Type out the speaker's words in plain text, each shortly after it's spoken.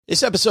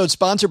This episode is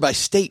sponsored by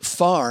State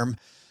Farm.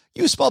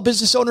 You a small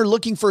business owner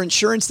looking for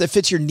insurance that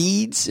fits your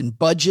needs and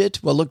budget?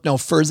 Well, look no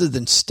further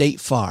than State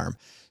Farm.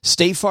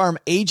 State Farm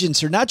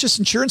agents are not just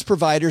insurance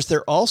providers,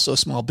 they're also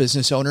small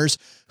business owners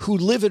who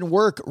live and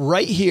work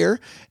right here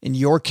in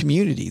your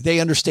community. They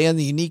understand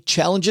the unique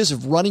challenges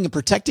of running and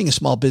protecting a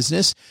small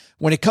business.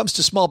 When it comes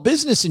to small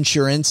business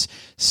insurance,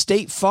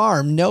 State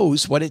Farm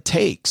knows what it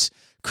takes.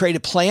 Create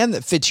a plan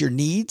that fits your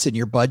needs and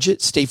your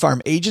budget. State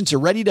Farm agents are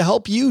ready to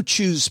help you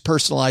choose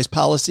personalized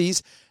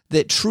policies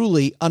that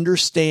truly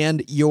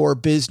understand your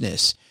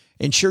business.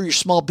 Insure your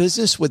small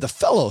business with a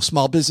fellow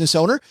small business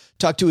owner.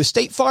 Talk to a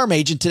State Farm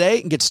agent today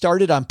and get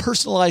started on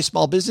personalized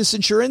small business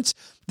insurance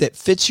that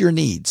fits your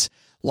needs.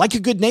 Like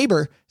a good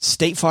neighbor,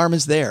 State Farm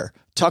is there.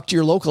 Talk to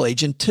your local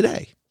agent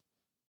today.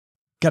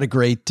 Got a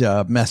great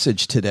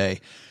message today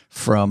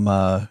from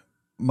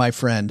my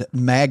friend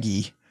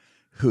Maggie,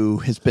 who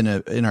has been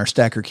in our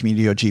Stacker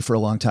Community OG for a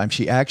long time.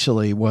 She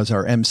actually was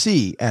our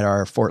MC at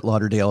our Fort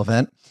Lauderdale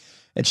event.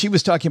 And she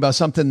was talking about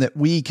something that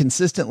we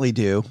consistently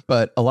do,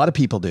 but a lot of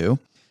people do,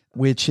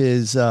 which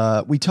is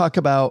we talk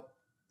about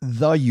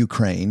the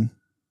Ukraine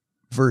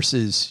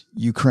versus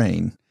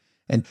Ukraine.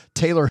 And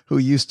Taylor, who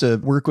used to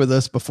work with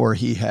us before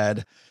he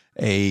had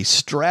a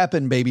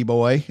strapping baby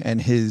boy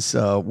and his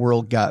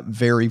world got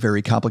very,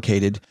 very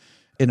complicated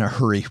in a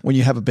hurry. When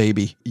you have a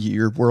baby,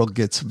 your world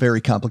gets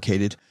very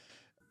complicated.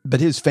 But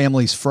his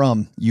family's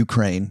from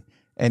Ukraine,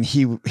 and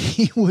he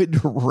would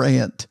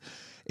rant.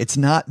 It's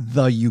not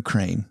the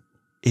Ukraine.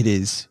 It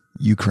is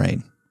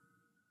Ukraine.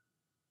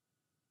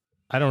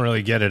 I don't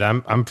really get it.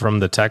 I'm from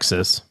the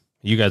Texas.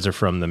 You guys are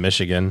from the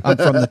Michigan. I'm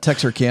from the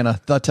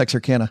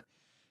Texarkana.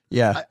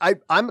 Yeah.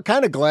 I'm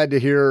kind of glad to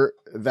hear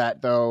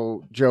that,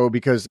 though, Joe,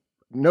 because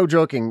no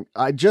joking,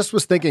 I just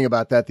was thinking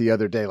about that the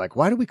other day. Like,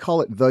 why do we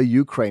call it the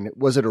Ukraine?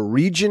 Was it a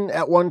region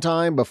at one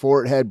time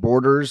before it had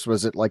borders?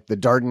 Was it like the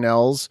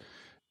Dardanelles?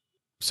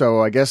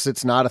 So I guess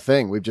it's not a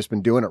thing. We've just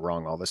been doing it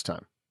wrong all this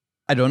time.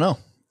 I don't know.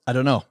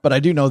 But I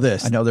do know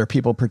this. I know there are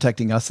people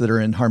protecting us that are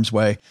in harm's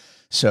way.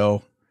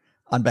 So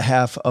on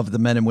behalf of the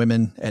men and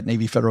women at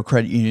Navy Federal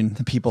Credit Union,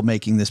 the people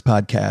making this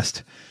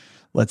podcast,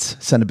 let's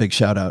send a big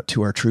shout out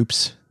to our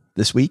troops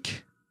this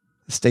week.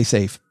 Stay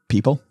safe,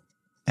 people.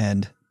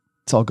 And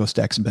let's all go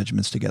stack some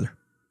Benjamins together.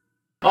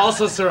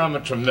 Also, sir, I'm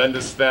a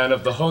tremendous fan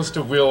of the host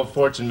of Wheel of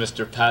Fortune,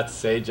 Mr. Pat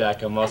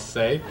Sajak, I must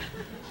say.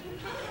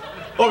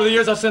 Over the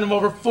years, I've sent him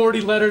over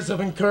 40 letters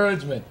of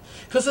encouragement.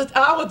 Because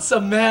I would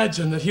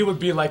imagine that he would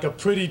be like a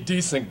pretty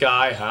decent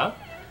guy, huh?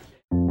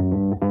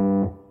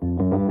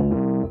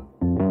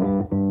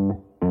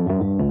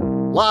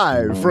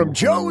 Live from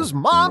Joe's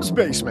mom's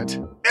basement,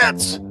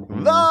 it's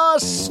the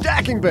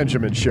Stacking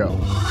Benjamin Show.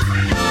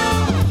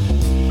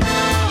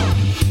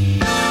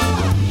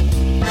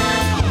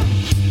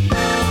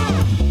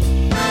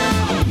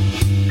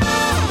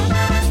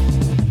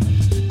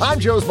 I'm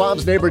Joe's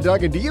mom's neighbor,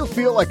 Doug, and do you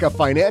feel like a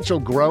financial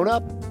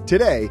grown-up?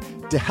 Today,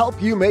 to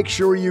help you make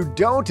sure you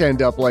don't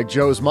end up like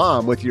Joe's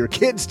mom with your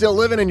kids still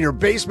living in your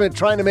basement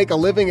trying to make a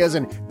living as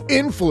an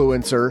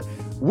influencer,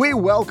 we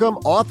welcome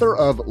author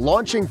of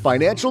Launching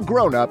Financial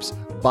Grown-Ups,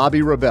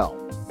 Bobbi Rebell.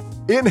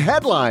 In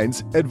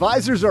headlines,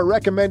 advisors are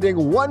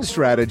recommending one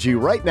strategy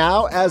right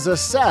now as a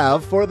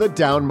salve for the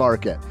down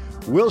market.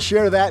 We'll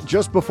share that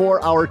just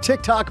before our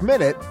TikTok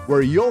Minute,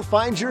 where you'll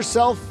find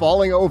yourself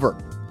falling over.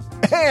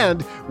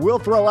 And we'll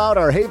throw out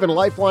our Haven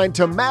Lifeline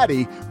to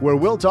Maddie, where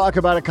we'll talk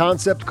about a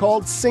concept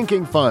called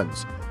sinking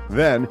funds.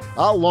 Then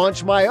I'll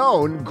launch my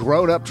own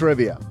grown-up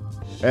trivia.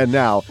 And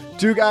now,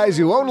 two guys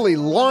who only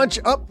launch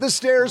up the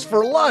stairs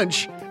for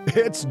lunch,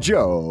 it's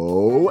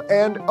Joe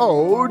and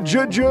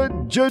O-J-J-J-J-G.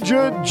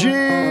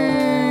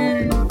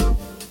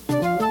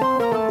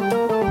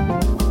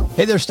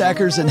 Hey there,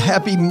 Stackers, and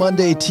happy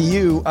Monday to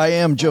you. I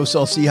am Joe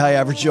Saul-Sehy, High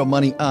Average Joe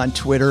Money on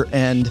Twitter,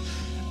 and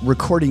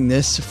recording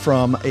this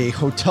from a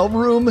hotel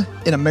room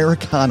in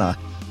Americana.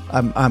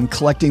 I'm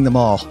collecting them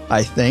all,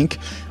 I think,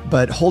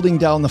 but holding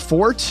down the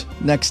fort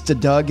next to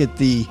Doug at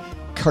the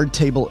card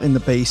table in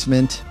the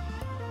basement,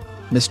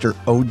 Mr.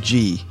 OG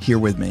here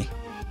with me.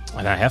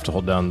 And I have to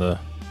hold down the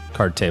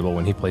card table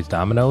when he plays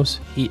dominoes.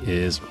 He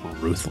is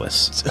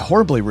ruthless. It's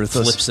horribly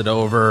ruthless. Flips it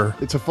over.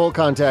 It's a full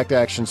contact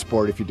action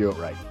sport if you do it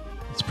right.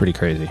 It's pretty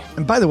crazy.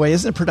 And by the way,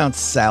 isn't it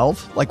pronounced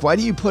salve? Like, why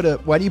do you put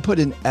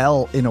an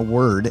L in a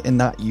word and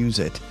not use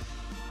it?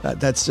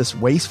 That's just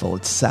wasteful.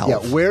 It's salve. Yeah,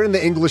 where in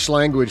the English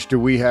language do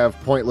we have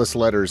pointless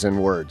letters in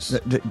words?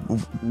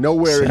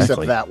 Nowhere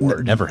except that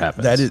word. Never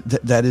happens.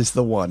 That is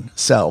the one,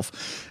 salve.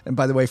 And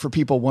by the way, for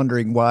people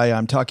wondering why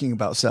I'm talking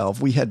about salve,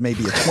 we had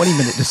maybe a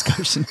 20-minute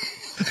discussion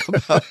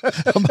about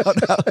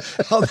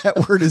how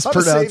that word is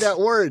pronounced. How to say that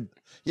word.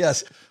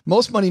 Yes.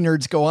 Most money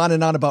nerds go on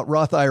and on about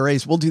Roth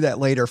IRAs. We'll do that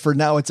later. For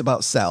now, it's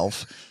about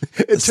salve.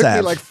 It took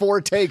me like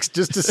 4 takes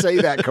just to say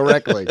that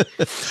correctly.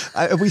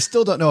 We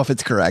still don't know if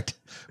it's correct.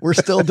 We're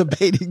still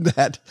debating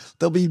that.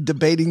 They'll be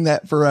debating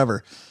that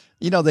forever.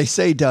 You know, they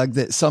say, Doug,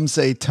 that some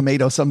say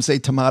tomato, some say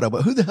tomato,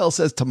 but who the hell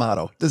says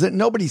tomato?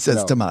 Nobody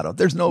says tomato.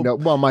 There's no.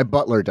 Well, my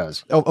butler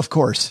does. Oh, of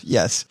course.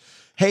 Yes.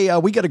 Hey,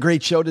 we got a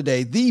great show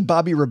today. The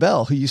Bobbi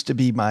Rebell, who used to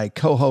be my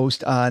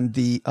co-host on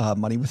the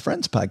Money with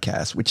Friends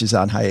podcast, which is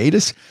on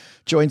hiatus,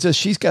 joins us.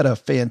 She's got a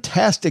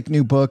fantastic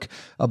new book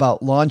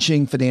about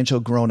launching financial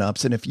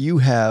grown-ups. And if you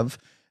have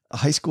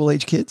high school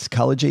age kids,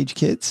 college age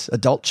kids,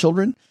 adult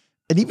children,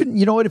 and even,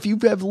 you know what, if you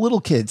have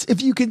little kids,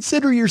 if you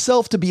consider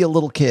yourself to be a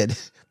little kid,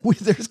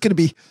 there's going to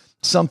be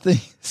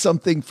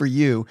something for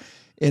you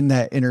in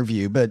that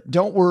interview. But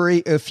don't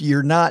worry if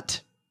you're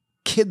not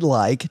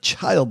kid-like,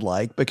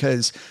 childlike,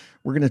 because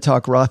we're going to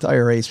talk Roth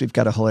IRAs. We've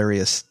got a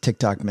hilarious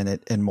TikTok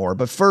minute and more.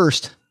 But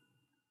first,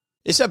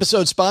 this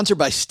episode is sponsored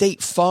by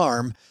State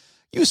Farm.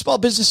 You a small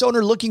business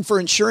owner looking for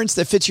insurance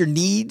that fits your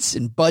needs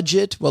and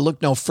budget? Well,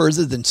 look no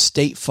further than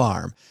State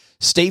Farm.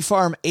 State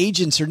Farm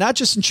agents are not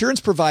just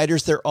insurance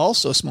providers, they're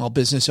also small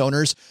business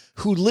owners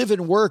who live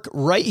and work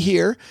right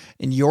here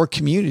in your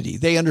community.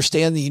 They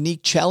understand the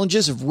unique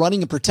challenges of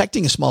running and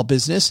protecting a small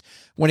business.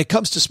 When it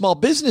comes to small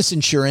business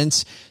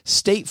insurance,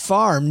 State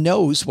Farm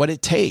knows what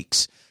it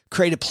takes.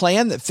 Create a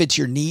plan that fits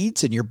your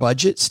needs and your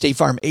budget. State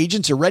Farm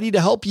agents are ready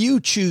to help you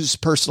choose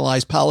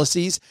personalized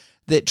policies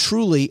that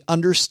truly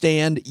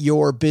understand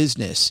your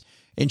business.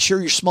 Insure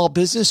your small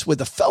business with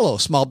a fellow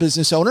small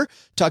business owner.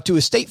 Talk to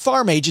a State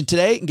Farm agent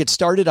today and get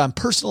started on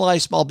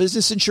personalized small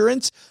business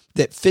insurance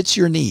that fits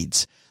your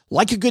needs.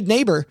 Like a good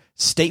neighbor,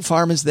 State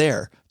Farm is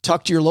there.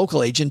 Talk to your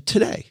local agent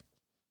today.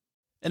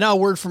 And now a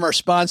word from our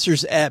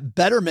sponsors at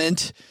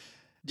Betterment.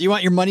 Do you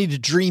want your money to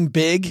dream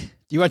big?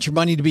 Do you want your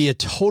money to be a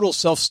total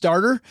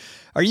self-starter?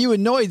 Are you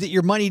annoyed that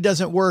your money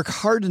doesn't work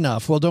hard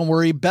enough? Well, don't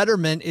worry.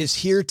 Betterment is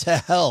here to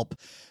help.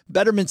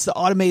 Betterment's the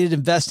automated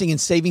investing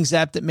and savings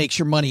app that makes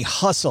your money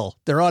hustle.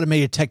 Their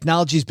automated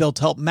technology is built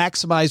to help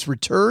maximize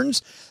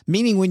returns,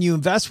 meaning when you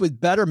invest with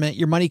Betterment,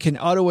 your money can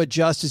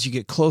auto-adjust as you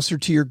get closer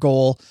to your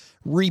goal,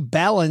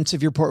 rebalance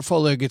if your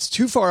portfolio gets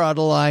too far out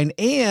of line,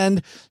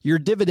 and your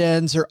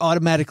dividends are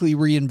automatically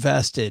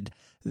reinvested.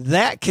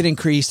 That can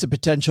increase the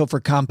potential for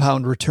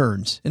compound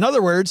returns. In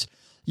other words,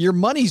 your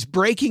money's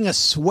breaking a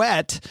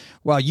sweat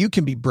while you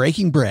can be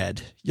breaking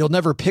bread. You'll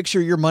never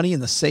picture your money in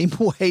the same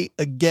way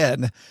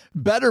again.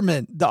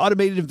 Betterment, the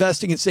automated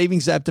investing and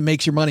savings app that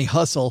makes your money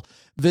hustle.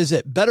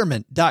 Visit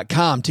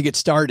betterment.com to get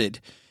started.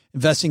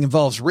 Investing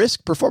involves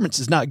risk. Performance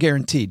is not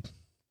guaranteed.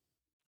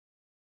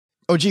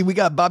 Oh, gee, we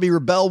got Bobbi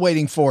Rebell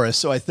waiting for us.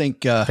 So I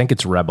think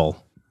it's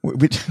Rebel.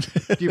 Do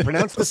you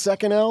pronounce the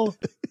second L?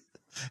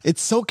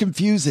 It's so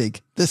confusing,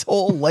 this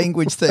whole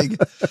language thing.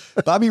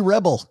 Bobbi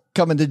Rebell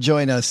coming to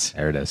join us.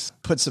 There it is.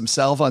 Put some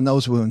salve on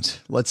those wounds.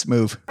 Let's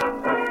move.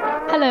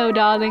 Hello,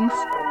 darlings.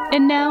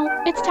 And now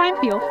it's time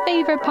for your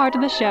favorite part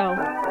of the show,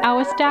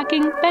 our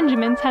Stacking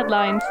Benjamin's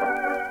headlines.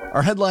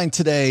 Our headline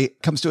today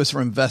comes to us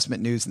from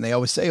Investment News, and they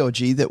always say, OG,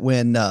 that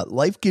when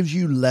life gives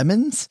you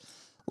lemons,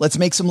 let's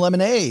make some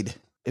lemonade.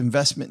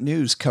 Investment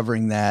News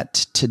covering that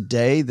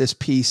today. This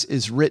piece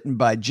is written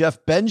by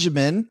Jeff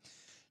Benjamin.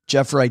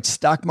 Jeff writes,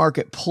 stock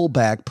market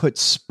pullback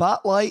puts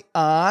spotlight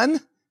on,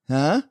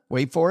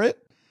 wait for it,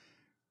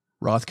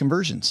 Roth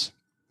conversions.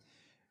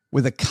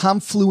 With a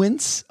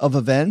confluence of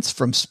events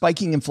from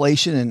spiking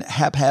inflation and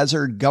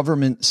haphazard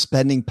government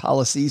spending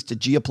policies to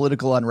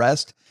geopolitical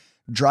unrest,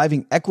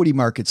 driving equity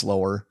markets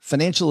lower,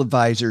 financial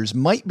advisors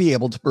might be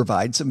able to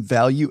provide some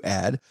value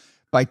add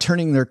by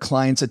turning their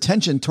clients'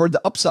 attention toward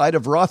the upside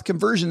of Roth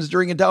conversions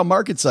during a down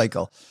market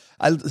cycle.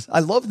 I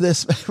love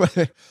this.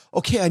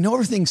 Okay, I know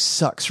everything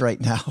sucks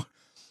right now.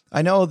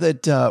 I know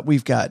that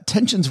we've got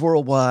tensions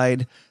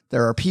worldwide.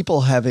 There are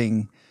people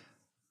having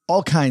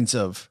all kinds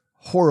of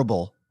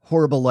horrible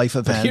life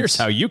events. But here's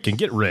how you can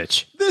get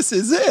rich. This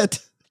is it.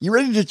 You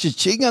ready to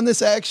cha-ching on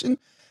this action?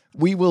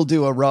 We will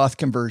do a Roth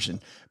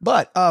conversion.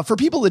 But for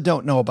people that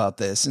don't know about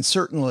this, and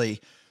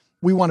certainly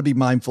we want to be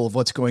mindful of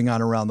what's going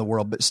on around the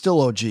world, but still,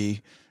 OG,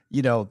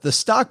 you know, the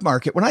stock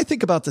market, when I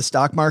think about the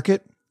stock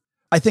market,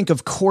 I think,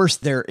 of course,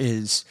 there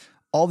is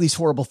all these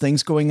horrible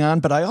things going on,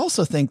 but I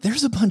also think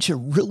there's a bunch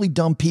of really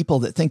dumb people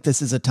that think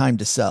this is a time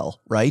to sell,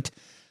 right?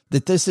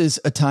 That this is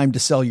a time to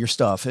sell your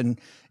stuff.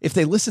 And if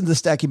they listened to the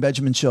Stacking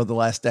Benjamin show the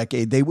last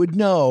decade, they would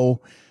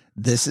know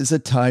this is a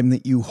time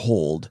that you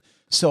hold.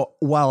 So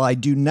while I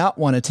do not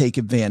want to take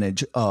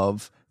advantage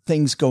of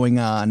things going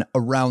on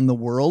around the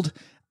world,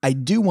 I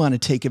do want to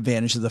take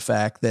advantage of the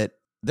fact that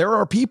there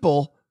are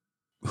people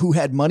who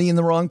had money in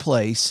the wrong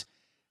place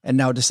and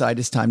now decide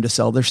it's time to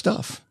sell their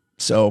stuff.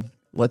 So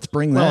let's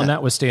bring that. Well,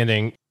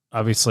 notwithstanding,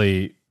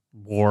 obviously,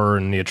 war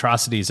and the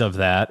atrocities of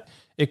that,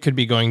 it could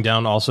be going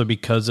down also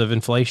because of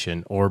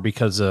inflation or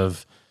because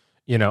of,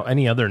 you know,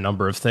 any other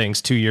number of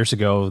things. 2 years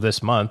ago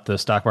this month, the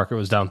stock market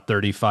was down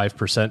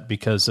 35%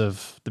 because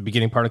of the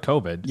beginning part of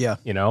COVID. Yeah.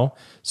 You know,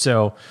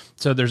 so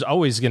there's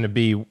always going to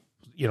be,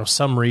 you know,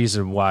 some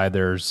reason why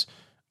there's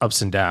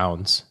ups and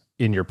downs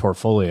in your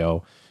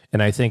portfolio.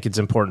 And I think it's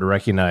important to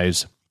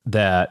recognize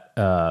that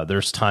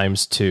there's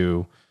times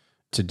to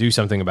do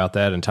something about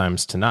that and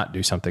times to not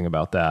do something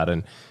about that.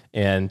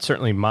 And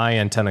certainly my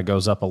antenna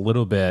goes up a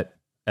little bit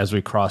as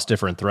we cross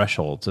different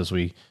thresholds, as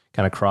we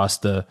kind of cross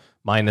the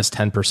minus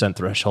 10%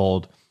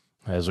 threshold,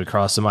 as we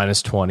cross the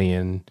minus 20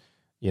 and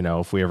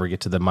If we ever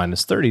get to the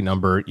minus 30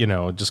 number,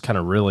 just kind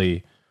of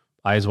really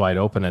eyes wide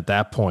open at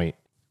that point.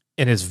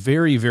 And it's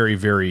very, very,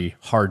 very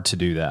hard to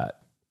do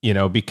that,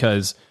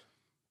 because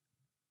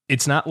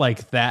it's not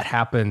like that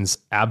happens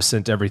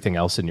absent everything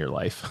else in your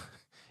life.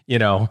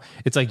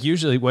 It's like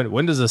usually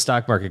when does the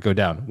stock market go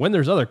down? When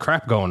there's other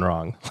crap going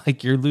wrong,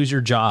 like you lose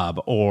your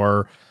job,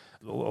 or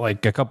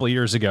like a couple of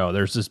years ago,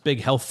 there's this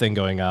big health thing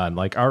going on.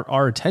 Like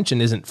our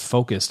attention isn't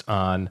focused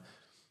on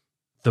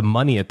the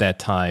money at that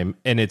time.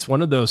 And it's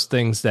one of those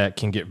things that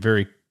can get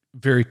very,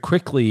 very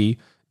quickly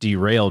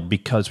derailed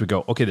because we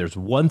go, okay, there's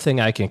one thing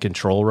I can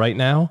control right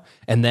now.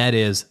 And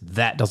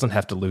that doesn't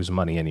have to lose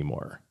money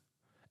anymore.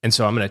 And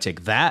so I'm going to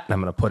take that and I'm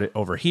going to put it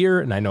over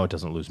here. And I know it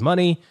doesn't lose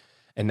money.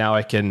 And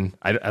now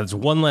there's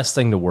one less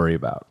thing to worry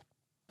about.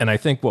 And I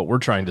think what we're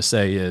trying to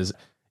say is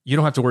you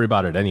don't have to worry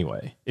about it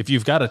anyway. If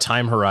you've got a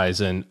time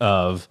horizon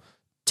of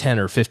 10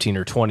 or 15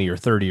 or 20 or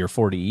 30 or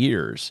 40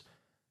 years,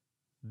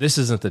 this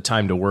isn't the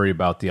time to worry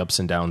about the ups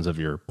and downs of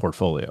your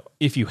portfolio.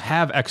 If you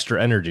have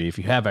extra energy, if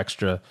you have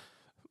extra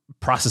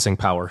processing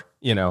power,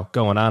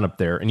 going on up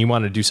there, and you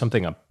want to do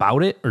something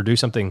about it or do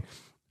something,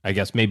 I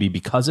guess, maybe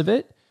because of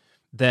it,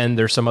 then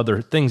there's some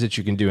other things that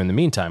you can do in the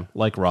meantime,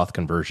 like Roth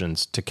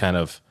conversions, to kind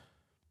of,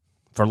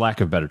 for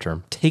lack of a better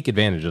term, take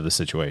advantage of the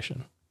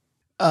situation.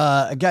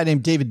 A guy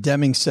named David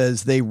Deming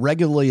says they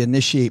regularly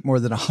initiate more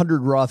than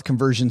 100 Roth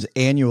conversions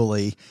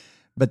annually,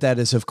 but that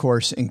is, of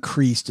course,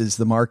 increased as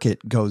the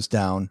market goes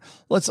down.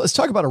 Let's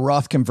talk about a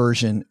Roth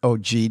conversion,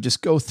 OG.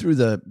 Just go through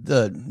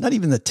the not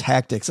even the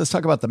tactics. Let's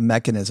talk about the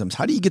mechanisms.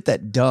 How do you get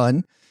that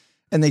done?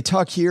 And they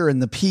talk here in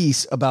the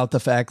piece about the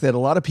fact that a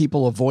lot of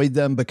people avoid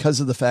them because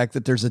of the fact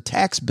that there's a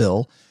tax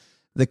bill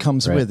that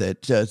comes with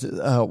it.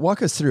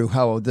 Walk us through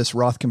how this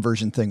Roth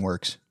conversion thing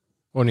works.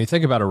 When you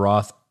think about a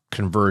Roth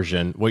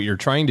conversion, what you're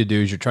trying to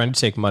do is you're trying to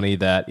take money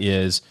that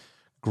is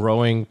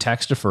growing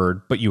tax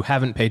deferred, but you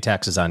haven't paid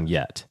taxes on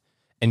yet.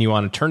 And you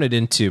want to turn it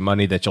into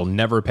money that you'll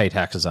never pay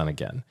taxes on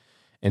again.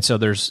 And so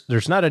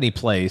there's not any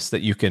place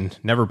that you can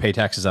never pay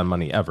taxes on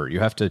money ever. You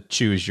have to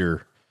choose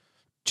your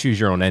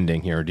own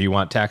ending here. Do you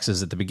want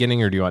taxes at the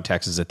beginning or do you want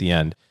taxes at the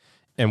end?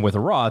 And with a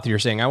Roth, you're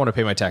saying, I want to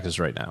pay my taxes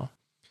right now.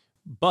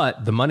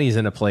 But the money's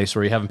in a place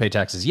where you haven't paid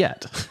taxes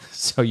yet.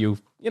 So the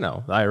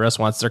IRS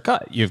wants their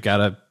cut. You've got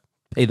to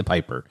pay the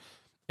piper.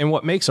 And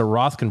what makes a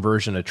Roth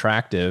conversion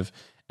attractive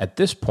at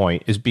this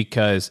point is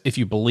because if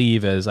you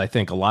believe, as I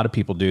think a lot of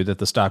people do, that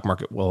the stock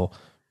market will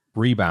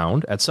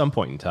rebound at some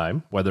point in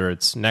time, whether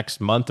it's next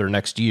month or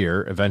next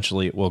year,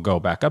 eventually it will go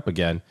back up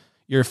again.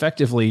 You're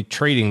effectively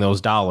trading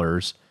those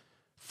dollars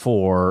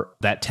for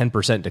that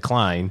 10%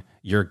 decline.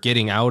 You're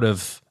getting out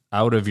of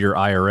your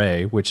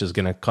IRA, which is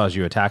going to cause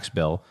you a tax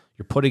bill.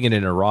 You're putting it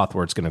in a Roth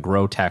where it's going to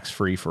grow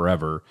tax-free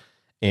forever.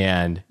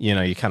 And,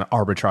 you're kind of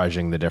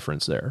arbitraging the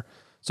difference there.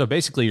 So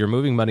basically you're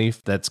moving money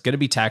that's going to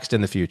be taxed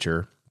in the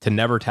future to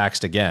never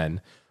taxed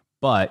again,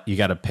 but you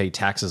got to pay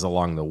taxes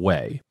along the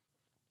way.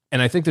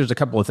 And I think there's a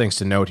couple of things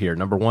to note here.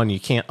 Number one, you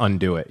can't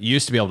undo it. You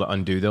used to be able to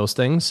undo those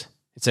things.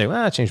 You'd say,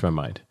 well, I changed my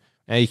mind.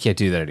 You can't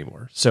do that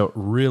anymore. So it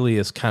really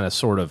is kind of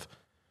sort of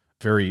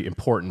very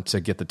important to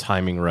get the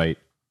timing right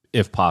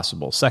if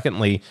possible.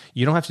 Secondly,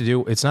 you don't have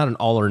to it's not an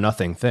all or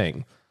nothing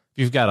thing.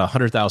 If you've got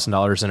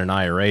 $100,000 in an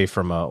IRA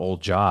from an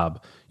old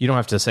job, you don't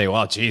have to say,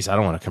 well, geez, I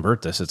don't want to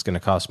convert this. It's going to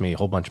cost me a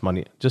whole bunch of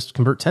money. Just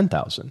convert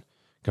 10,000,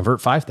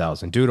 convert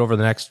 5,000, do it over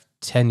the next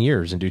 10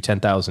 years and do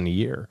 10,000 a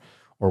year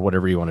or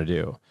whatever you want to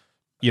do.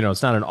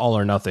 It's not an all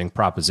or nothing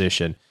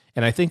proposition.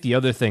 And I think the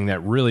other thing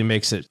that really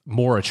makes it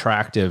more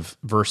attractive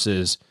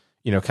versus,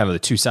 kind of the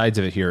two sides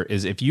of it here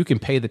is if you can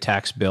pay the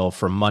tax bill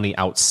for money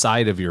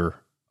outside of your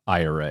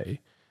IRA,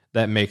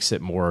 that makes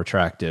it more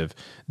attractive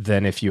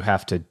than if you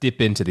have to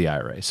dip into the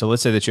IRA. So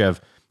let's say that you have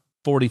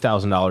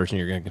 $40,000 and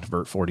you're going to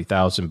convert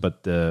 40,000,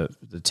 but the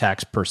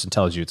tax person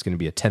tells you it's going to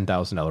be a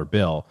 $10,000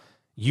 bill.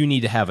 You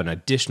need to have an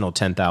additional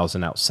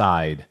 10,000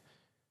 outside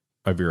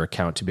of your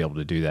account to be able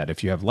to do that.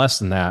 If you have less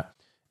than that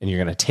and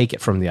you're going to take it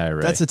from the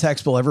IRA. That's the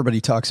tax bill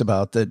everybody talks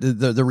about.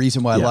 The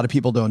reason why a lot of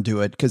people don't do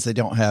it because they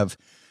don't have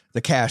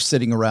the cash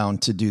sitting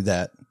around to do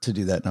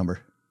that number.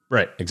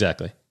 Right.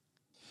 Exactly.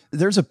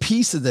 There's a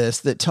piece of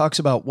this that talks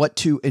about what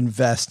to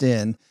invest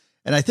in.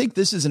 And I think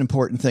this is an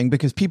important thing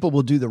because people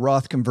will do the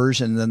Roth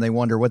conversion and then they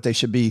wonder what they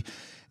should be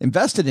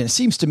invested in. It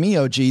seems to me,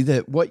 OG,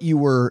 that what you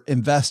were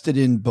invested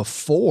in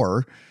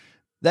before,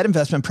 that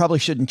investment probably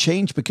shouldn't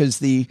change because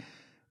the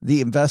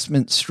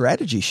investment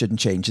strategy shouldn't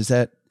change. Is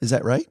that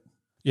right?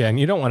 Yeah, and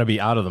you don't want to be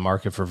out of the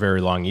market for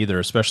very long either,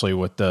 especially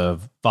with the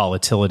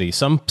volatility.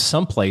 Some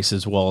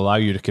places will allow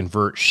you to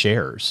convert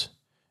shares,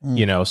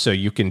 so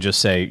you can just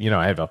say,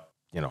 I have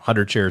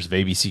 100 shares of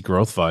ABC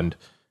Growth Fund,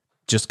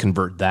 just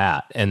convert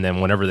that. And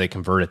then whenever they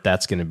convert it,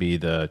 that's going to be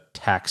the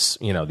tax,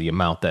 the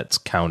amount that's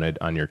counted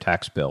on your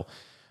tax bill,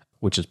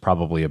 which is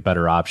probably a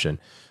better option.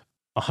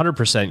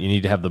 100%, you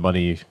need to have the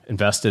money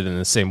invested in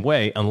the same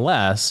way,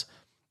 unless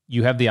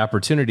you have the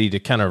opportunity to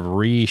kind of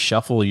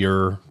reshuffle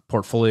your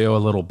portfolio a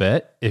little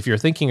bit. If you're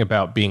thinking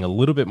about being a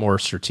little bit more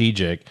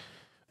strategic,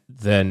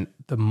 then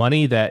the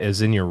money that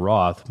is in your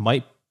Roth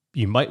might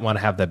you might want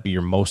to have that be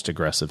your most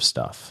aggressive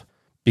stuff,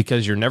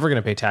 because you're never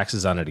going to pay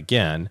taxes on it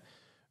again.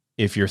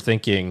 If you're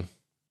thinking,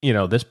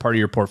 this part of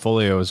your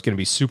portfolio is going to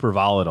be super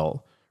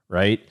volatile,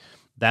 right?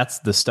 That's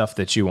the stuff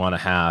that you want to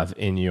have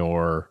in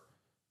your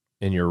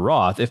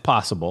Roth, if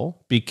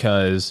possible,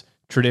 because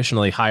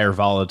traditionally higher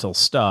volatile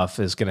stuff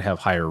is going to have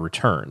higher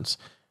returns.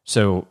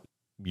 So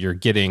you're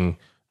getting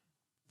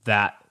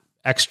that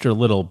extra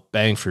little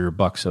bang for your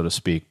buck, so to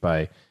speak,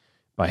 by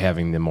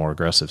having the more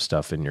aggressive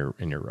stuff in your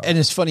Roth. And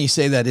it's funny you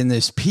say that in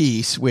this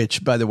piece,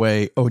 which, by the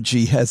way, OG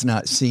has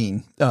not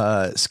seen.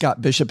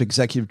 Scott Bishop,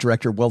 Executive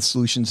Director, Wealth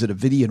Solutions at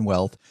Avidian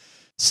Wealth,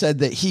 said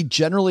that he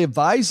generally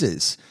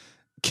advises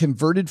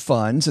converted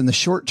funds in the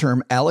short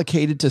term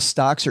allocated to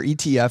stocks or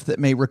ETF that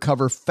may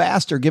recover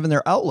faster given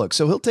their outlook.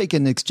 So he'll take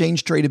an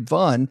exchange traded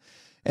fund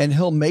and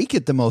he'll make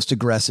it the most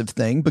aggressive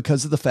thing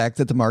because of the fact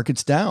that the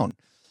market's down.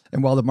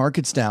 And while the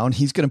market's down,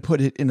 he's going to put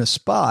it in a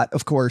spot.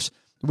 Of course,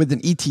 with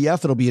an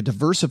ETF, it'll be a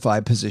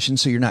diversified position.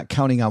 So you're not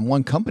counting on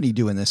one company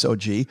doing this,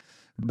 OG,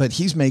 but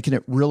he's making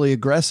it really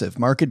aggressive.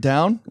 Market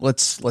down.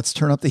 Let's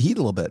turn up the heat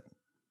a little bit,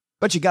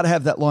 but you got to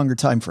have that longer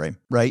time frame,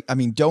 right? I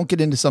mean, don't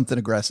get into something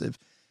aggressive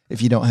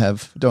if you don't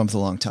have the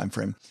long time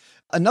frame.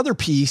 Another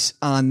piece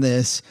on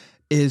this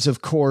is,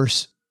 of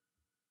course,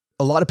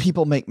 a lot of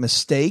people make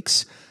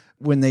mistakes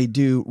when they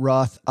do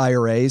Roth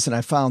IRAs. And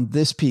I found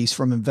this piece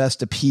from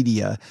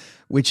Investopedia,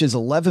 which is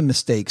 11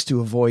 mistakes to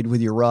avoid with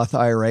your Roth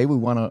IRA. We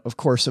want to, of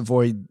course,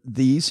 avoid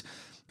these.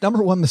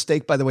 Number one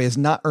mistake, by the way, is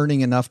not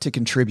earning enough to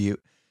contribute.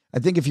 I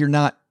think if you're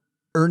not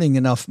earning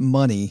enough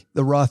money,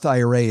 the Roth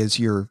IRA is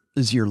your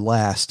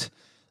last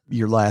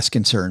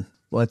concern.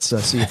 Let's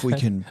see if we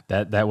can.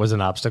 That was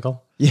an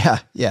obstacle. Yeah.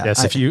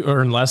 Yes, if you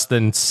earn less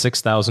than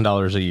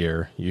 $6,000 a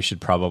year, you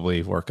should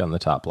probably work on the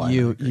top line.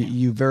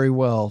 You very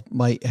well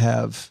might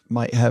have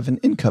an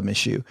income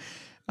issue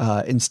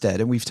instead.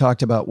 And we've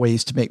talked about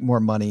ways to make more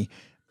money,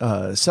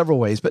 several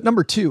ways. But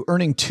number two,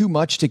 earning too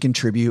much to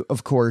contribute,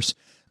 of course,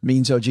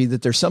 means, OG,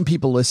 that there's some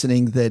people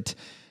listening that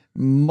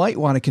might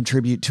want to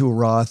contribute to a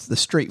Roth the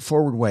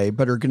straightforward way,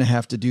 but are going to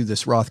have to do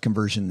this Roth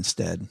conversion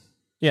instead.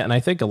 Yeah, and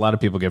I think a lot of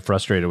people get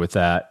frustrated with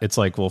that. It's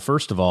like, well,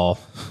 first of all,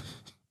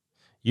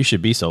 you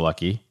should be so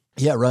lucky.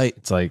 Yeah, right.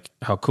 It's like,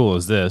 how cool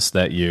is this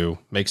that you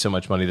make so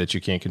much money that you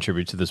can't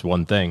contribute to this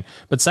one thing?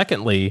 But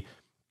secondly,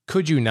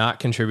 could you not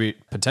contribute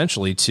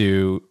potentially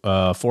to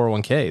a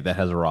 401k that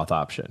has a Roth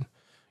option?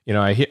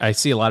 I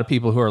see a lot of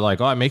people who are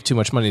like, oh, I make too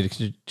much money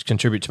to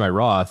contribute to my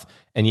Roth,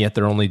 and yet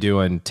they're only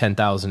doing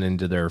 $10,000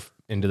 into their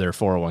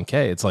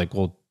 401k. It's like,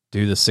 well,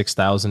 do the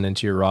 $6,000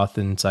 into your Roth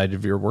inside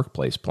of your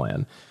workplace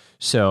plan.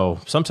 So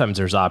sometimes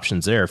there's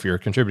options there. If you're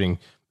contributing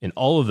in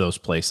all of those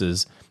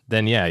places,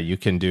 then yeah, you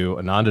can do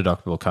a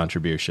non-deductible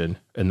contribution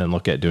and then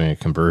look at doing a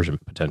conversion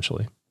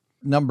potentially.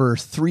 Number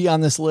 3 on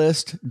this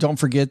list, don't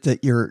forget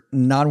that your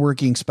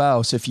non-working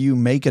spouse, if you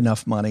make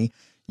enough money,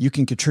 you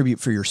can contribute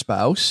for your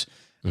spouse.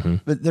 Mm-hmm.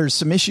 But there's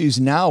some issues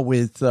now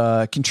with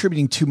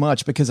contributing too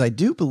much, because I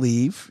do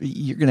believe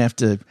you're going to have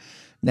to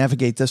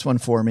navigate this one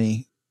for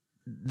me.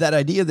 That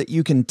idea that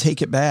you can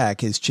take it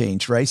back has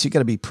changed, right? So you got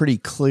to be pretty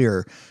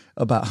clear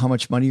about how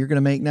much money you're going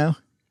to make now.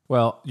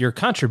 Well, your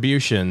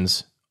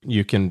contributions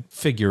you can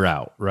figure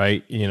out,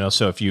 right?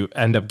 So if you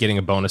end up getting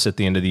a bonus at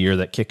the end of the year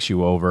that kicks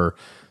you over,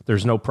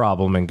 there's no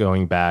problem in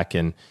going back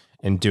and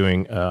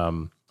doing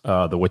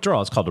the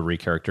withdrawal. It's called a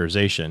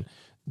recharacterization.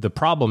 The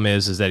problem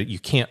is that you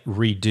can't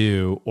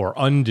redo or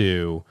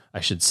undo,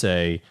 I should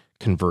say,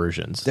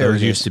 conversions.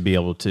 Those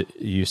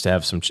used to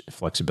have some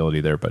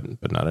flexibility there,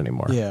 but not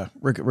anymore. Yeah,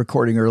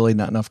 recording early,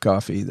 not enough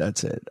coffee.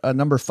 That's it.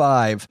 Number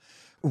 5,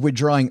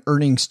 withdrawing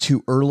earnings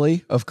too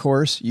early. Of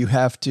course, you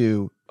have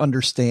to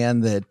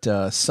understand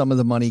that some of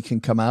the money can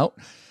come out,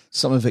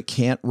 some of it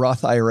can't.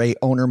 Roth IRA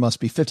owner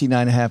must be 59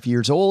 and a half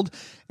years old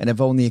and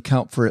have owned the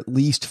account for at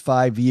least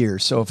 5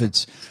 years. So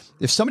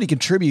if somebody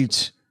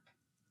contributes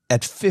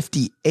at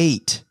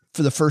 58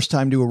 for the first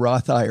time to a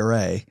Roth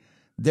IRA,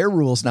 their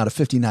rule is not a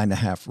 59 and a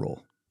half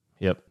rule.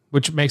 Yep.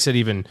 Which makes it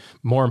even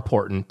more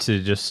important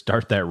to just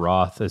start that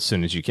Roth as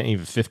soon as you can,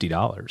 even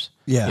 $50.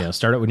 Yeah.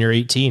 Start it when you're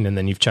 18 and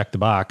then you've checked the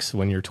box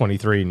when you're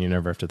 23 and you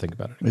never have to think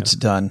about it again. It's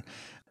done.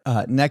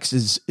 Next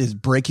is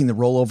breaking the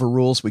rollover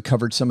rules. We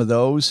covered some of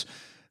those.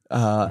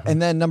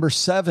 And then number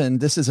 7,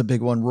 this is a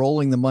big one,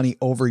 rolling the money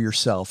over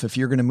yourself. If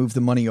you're going to move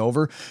the money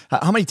over,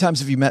 how many times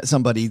have you met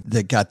somebody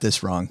that got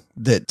this wrong,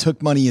 that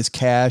took money as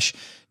cash,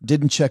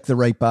 didn't check the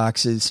right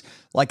boxes?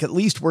 Like, at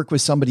least work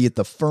with somebody at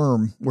the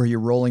firm where you're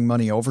rolling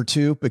money over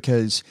to,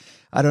 because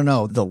I don't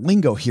know, the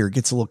lingo here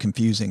gets a little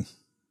confusing.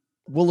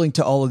 We'll link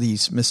to all of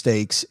these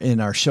mistakes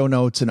in our show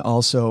notes and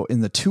also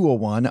in the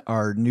 201,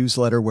 our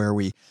newsletter, where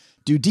we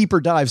do deeper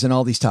dives in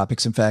all these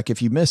topics. In fact,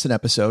 if you miss an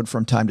episode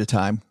from time to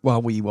time,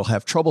 while we will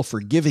have trouble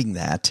forgiving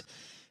that,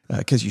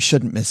 because you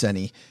shouldn't miss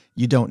any,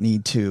 you don't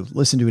need to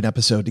listen to an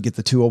episode to get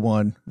the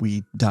 201.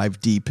 We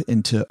dive deep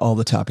into all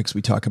the topics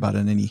we talk about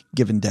on any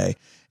given day.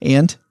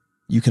 And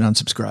you can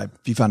unsubscribe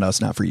if you found out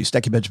it's not for you.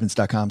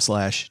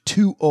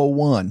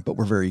 StackyBenjamins.com/201. But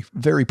we're very,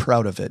 very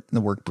proud of it and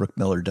the work Brooke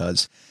Miller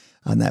does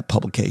on that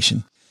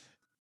publication.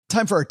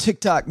 Time for our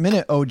TikTok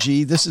Minute, OG.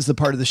 This is the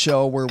part of the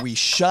show where we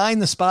shine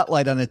the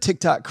spotlight on a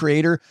TikTok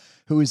creator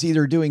who is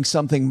either doing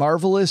something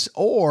marvelous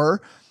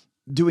or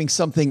doing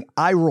something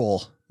eye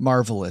roll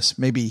marvelous.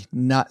 Maybe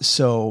not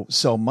so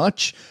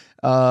much.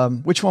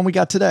 Which one we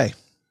got today?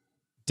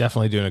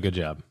 Definitely doing a good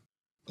job.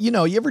 You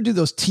ever do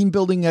those team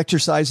building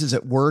exercises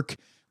at work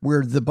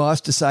where the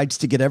boss decides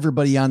to get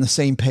everybody on the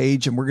same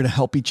page and we're going to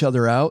help each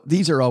other out?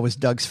 These are always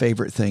Doug's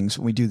favorite things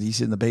when we do these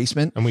in the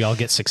basement. And we all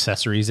get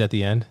successories at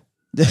the end.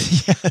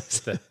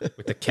 Yes.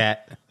 With the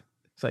cat.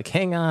 It's like,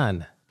 hang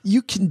on.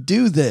 You can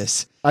do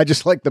this. I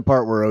just like the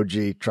part where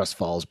OG trust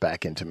falls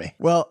back into me.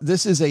 Well,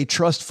 this is a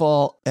trust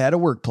fall at a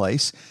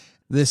workplace.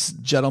 This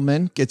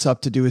gentleman gets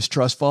up to do his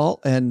trust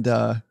fall. And,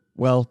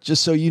 well,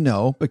 just so you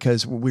know,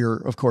 because we're,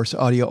 of course,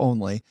 audio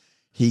only,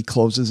 he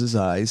closes his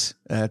eyes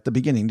at the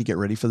beginning to get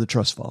ready for the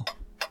trust fall.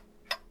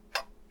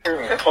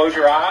 Here, close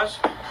your eyes.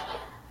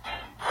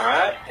 All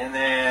right. And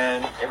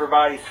then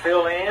everybody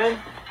fill in.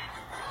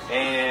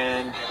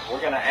 And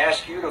we're going to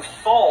ask you to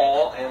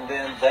fall, and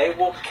then they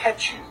will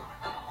catch you.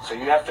 So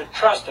you have to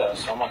trust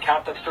us. So I'm going to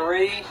count to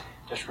 3.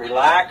 Just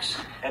relax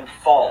and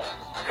fall.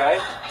 Okay?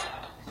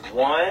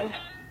 1,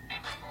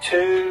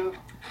 2,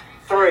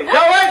 3.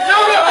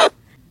 No!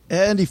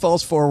 And he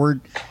falls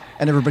forward,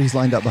 and everybody's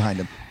lined up behind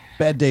him.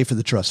 Bad day for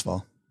the trust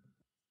fall.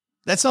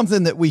 That's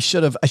something that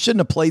I shouldn't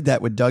have played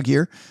that with Doug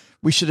here.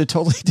 We should have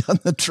totally done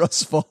the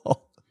trust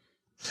fall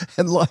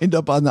and lined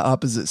up on the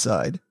opposite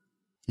side.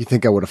 You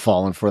think I would have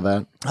fallen for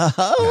that?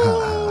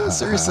 Oh,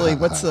 seriously,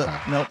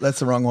 nope, that's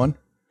the wrong one.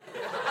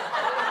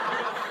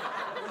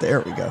 There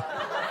we go.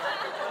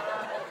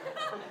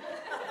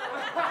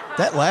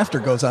 That laughter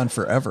goes on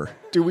forever.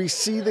 Do we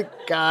see the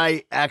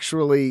guy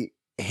actually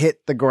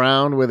hit the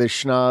ground with his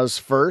schnoz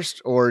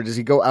first, or does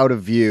he go out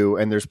of view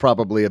and there's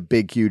probably a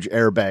big, huge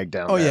airbag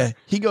down there? Oh, yeah.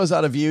 He goes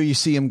out of view. You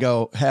see him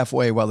go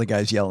halfway while the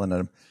guy's yelling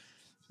at him.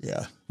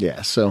 Yeah.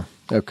 Yeah, so,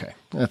 okay.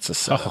 That's a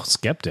setup. Oh,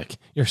 skeptic.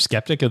 You're a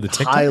skeptic of the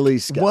TikTok? Highly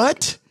skeptic.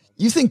 What?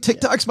 You think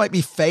TikToks might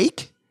be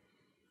fake?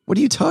 What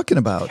are you talking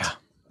about? Yeah.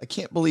 I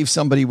can't believe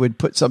somebody would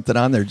put something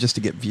on there just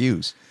to get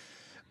views.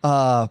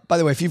 By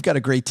the way, if you've got a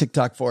great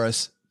TikTok for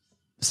us,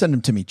 send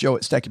them to me,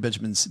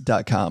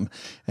 joe@stackingbenjamins.com,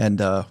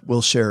 and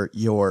we'll share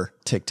your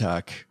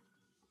TikTok.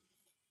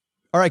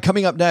 All right,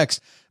 coming up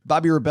next,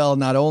 Bobbi Rebell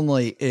not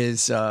only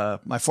is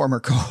my former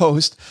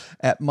co-host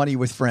at Money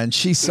with Friends,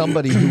 she's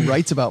somebody who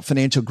writes about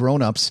financial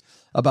grown-ups,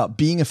 about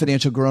being a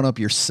financial grown-up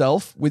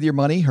yourself with your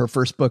money. Her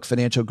first book,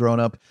 Financial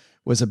Grown-Up,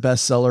 was a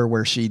bestseller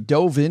where she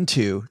dove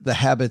into the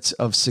habits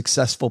of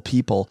successful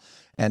people.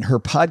 And her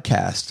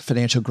podcast,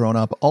 Financial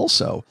Grown-Up,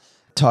 also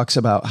talks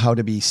about how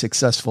to be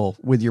successful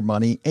with your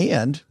money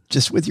and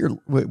just with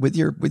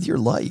your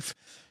life.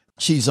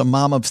 She's a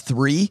mom of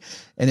 3,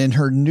 and in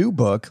her new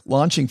book,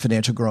 Launching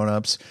Financial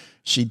Grown-Ups,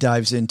 she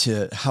dives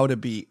into how to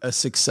be a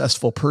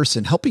successful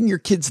person, helping your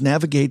kids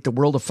navigate the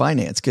world of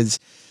finance. Because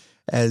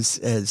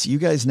as you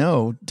guys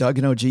know, Doug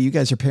and OG, you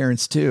guys are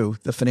parents too.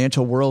 The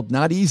financial world,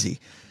 not easy.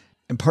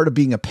 And part of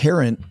being a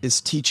parent is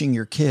teaching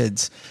your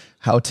kids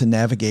how to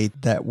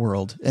navigate that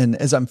world. And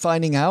as I'm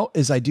finding out,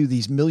 as I do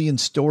these Million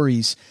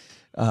Stories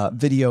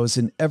videos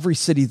in every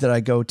city that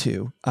I go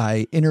to,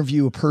 I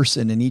interview a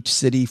person in each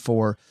city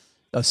for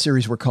a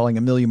series we're calling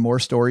A Million More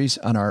Stories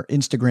on our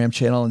Instagram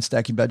channel and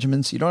Stacking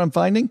Benjamins. You know what I'm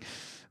finding?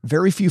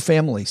 Very few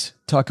families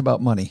talk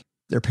about money.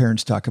 Their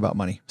parents talk about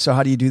money. So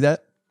how do you do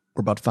that?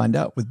 We're about to find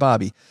out with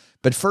Bobbi.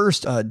 But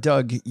first,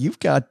 Doug, you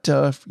got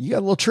a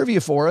little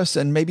trivia for us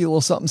and maybe a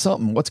little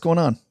something. What's going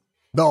on?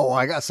 No,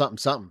 I got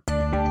something.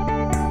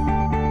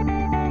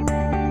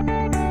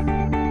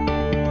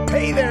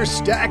 Hey there,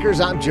 Stackers.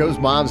 I'm Joe's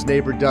mom's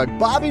neighbor, Doug.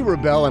 Bobbi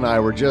Rebell and I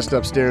were just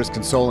upstairs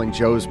consoling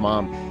Joe's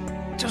mom.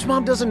 Joe's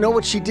mom doesn't know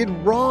what she did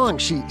wrong.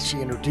 She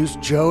introduced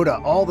Joe to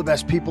all the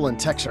best people in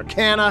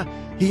Texarkana.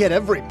 He had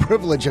every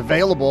privilege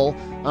available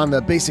on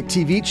the basic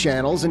TV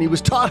channels, and he was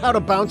taught how to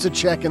bounce a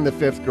check in the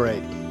 5th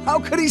grade. How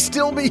could he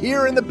still be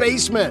here in the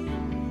basement?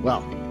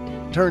 Well,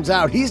 turns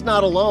out he's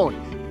not alone,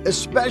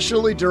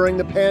 especially during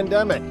the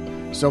pandemic.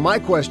 So my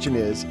question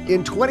is,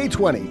 in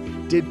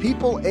 2020, did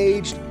people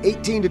aged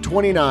 18 to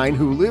 29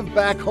 who live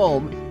back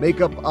home make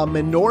up a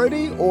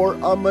minority or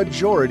a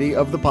majority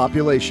of the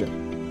population?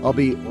 I'll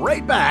be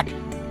right back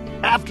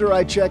after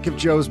I check if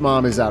Joe's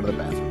mom is out of the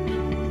bathroom.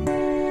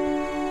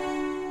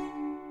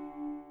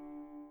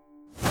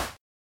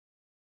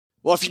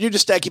 Well, if you're new to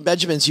Stacking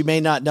Benjamins, you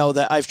may not know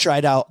that I've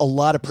tried out a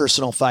lot of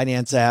personal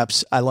finance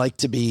apps. I like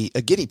to be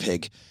a guinea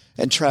pig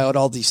and try out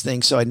all these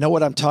things. So I know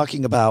what I'm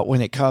talking about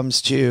when it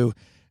comes to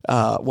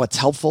what's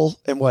helpful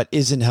and what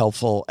isn't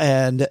helpful.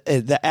 And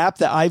the app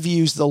that I've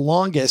used the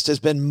longest has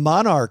been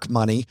Monarch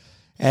Money.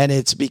 And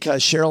it's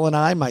because Cheryl and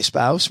I, my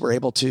spouse, were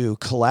able to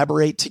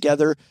collaborate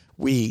together.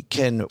 We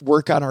can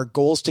work on our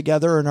goals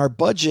together, and our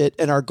budget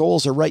and our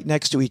goals are right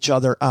next to each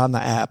other on the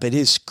app. It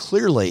is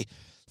clearly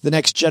the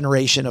next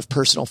generation of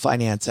personal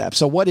finance apps.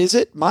 So what is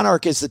it?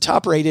 Monarch is the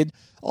top-rated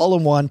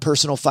all-in-one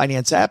personal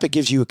finance app. It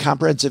gives you a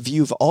comprehensive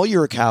view of all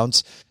your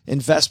accounts,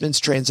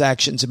 investments,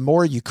 transactions, and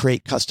more. You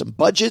create custom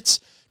budgets,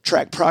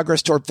 track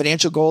progress toward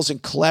financial goals,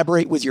 and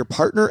collaborate with your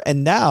partner.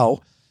 And now,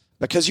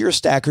 because you're a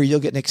stacker, you'll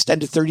get an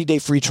extended 30-day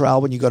free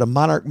trial when you go to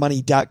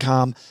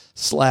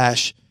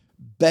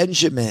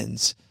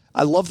monarchmoney.com/Benjamins.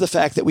 I love the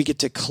fact that we get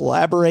to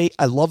collaborate.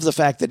 I love the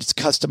fact that it's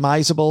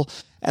customizable.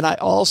 And I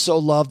also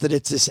love that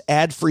it's this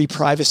ad-free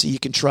privacy you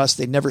can trust.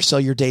 They never sell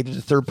your data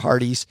to third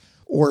parties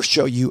or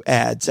show you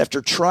ads.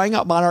 After trying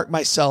out Monarch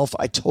myself,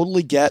 I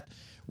totally get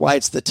why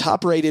it's the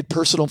top-rated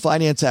personal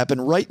finance app.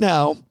 And right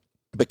now,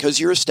 because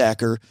you're a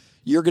stacker,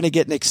 you're going to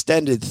get an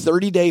extended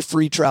 30-day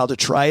free trial to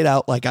try it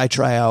out like I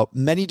try out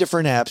many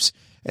different apps.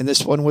 And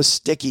this one was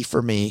sticky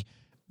for me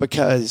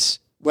because,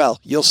 well,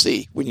 you'll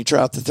see when you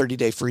try out the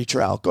 30-day free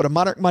trial. Go to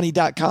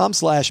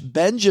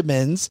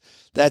monarchmoney.com/Benjamins.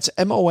 That's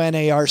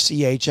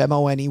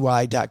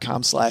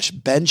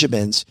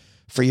monarchmoney.com/Benjamins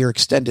for your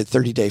extended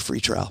 30-day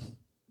free trial.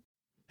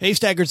 Hey,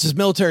 Stackers, it's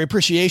Military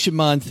Appreciation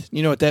Month.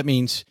 You know what that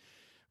means.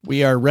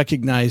 We are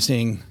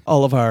recognizing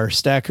all of our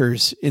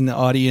stackers in the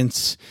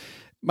audience.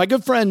 My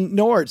good friend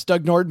Nords,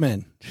 Doug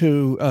Nordman,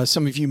 who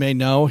some of you may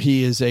know,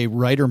 he is a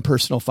writer in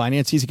personal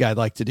finance. He's a guy I'd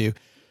like to do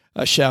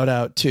a shout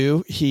out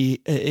to.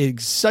 He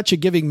is such a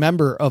giving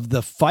member of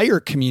the FIRE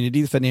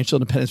community, the Financial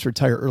Independence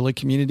Retire Early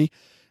community.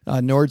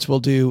 Nords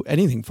will do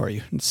anything for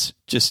you. It's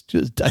just,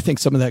 I think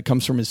some of that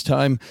comes from his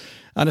time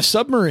on a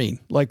submarine,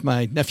 like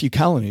my nephew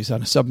Colin, who's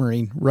on a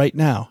submarine right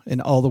now,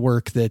 and all the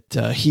work that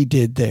he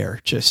did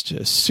there. Just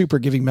a super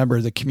giving member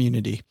of the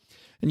community.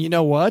 And you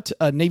know what?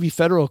 Navy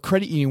Federal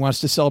Credit Union wants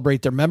to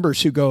celebrate their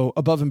members who go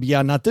above and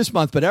beyond, not this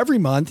month, but every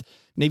month.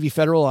 Navy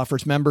Federal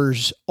offers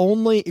members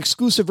only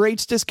exclusive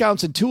rates,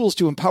 discounts, and tools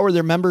to empower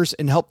their members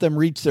and help them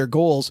reach their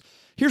goals.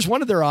 Here's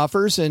one of their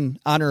offers in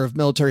honor of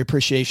Military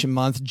Appreciation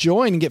Month.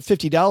 Join and get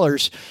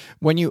 $50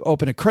 when you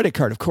open a credit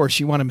card. Of course,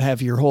 you want to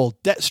have your whole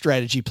debt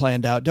strategy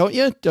planned out, don't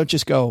you? Don't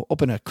just go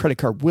open a credit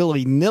card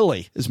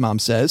willy-nilly, as Mom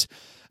says.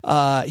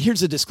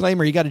 Here's a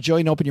disclaimer. You got to join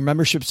and open your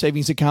membership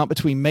savings account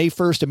between May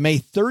 1st and May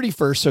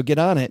 31st. So get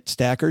on it,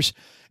 stackers.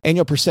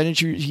 Annual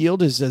percentage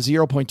yield is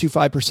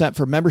 0.25%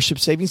 for membership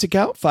savings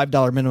account,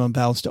 $5 minimum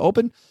balance to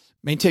open.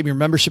 Maintain your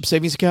membership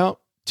savings account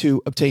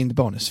to obtain the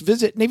bonus.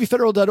 Visit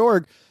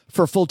NavyFederal.org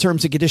for full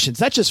terms and conditions.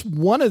 That's just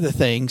one of the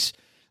things.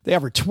 They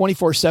offer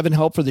 24/7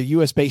 help for their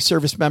U.S.-based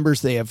service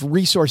members. They have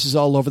resources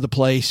all over the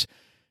place.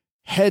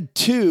 Head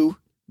to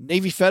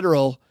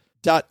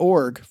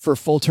NavyFederal.org for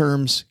full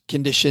terms,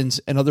 conditions,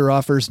 and other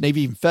offers.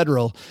 Navy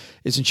Federal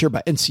is insured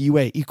by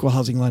NCUA, Equal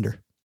Housing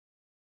Lender.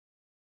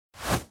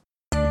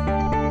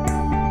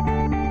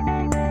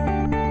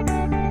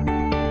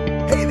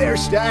 Hey there,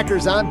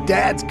 stackers. I'm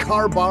Dad's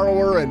car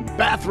borrower and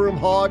bathroom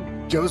hog,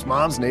 Joe's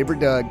mom's neighbor,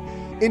 Doug.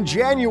 In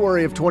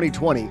January of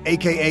 2020,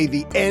 aka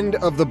the end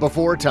of the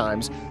before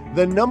times,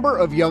 the number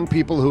of young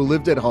people who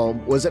lived at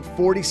home was at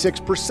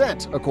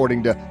 46%,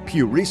 according to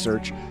Pew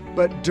Research.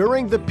 But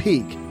during the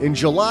peak in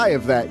July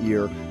of that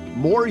year,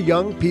 more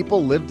young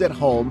people lived at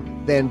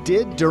home than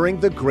did during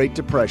the Great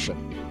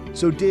Depression.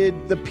 So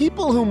did the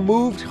people who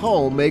moved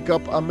home make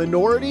up a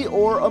minority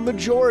or a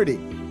majority?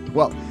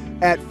 Well,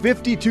 at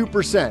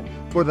 52%,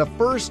 for the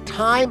first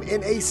time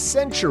in a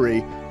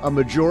century, a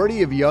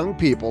majority of young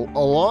people,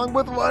 along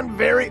with one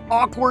very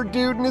awkward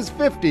dude in his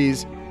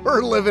 50s,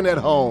 are living at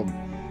home.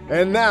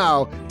 And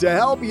now, to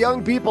help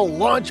young people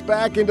launch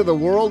back into the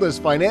world as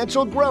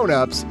financial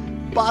grown-ups,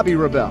 Bobbi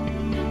Rebell.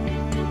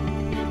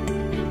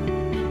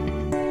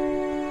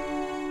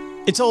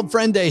 It's Old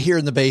Friend Day here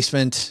in the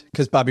basement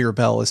because Bobbi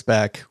Rebell is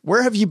back.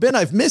 Where have you been?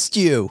 I've missed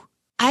you.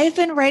 I've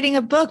been writing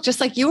a book, just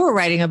like you were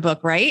writing a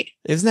book, right?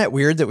 Isn't that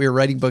weird that we were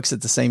writing books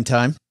at the same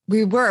time?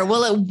 We were.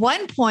 Well, at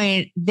one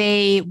point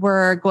they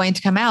were going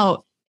to come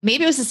out.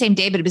 Maybe it was the same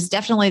day, but it was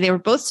definitely, they were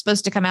both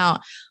supposed to come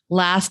out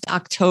last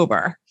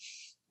October.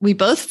 We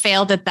both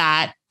failed at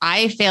that.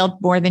 I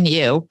failed more than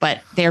you, but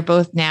they're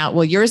both now.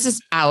 Well, yours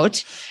is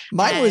out.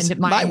 Mine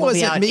wasn't me.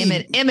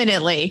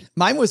 Imminently.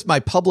 Mine was my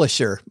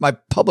publisher.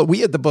 We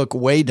had the book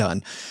way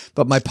done,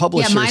 but my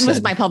publisher. Yeah, mine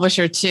was my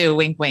publisher too.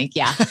 Wink, wink.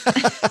 Yeah.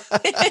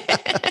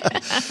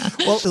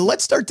 Well,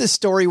 let's start this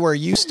story where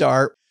you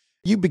start.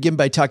 You begin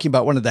by talking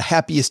about one of the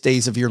happiest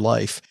days of your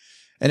life,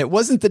 and it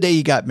wasn't the day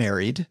you got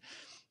married.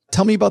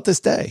 Tell me about this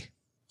day.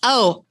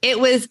 Oh, it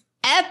was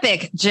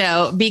epic,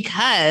 Joe,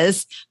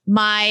 because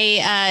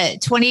my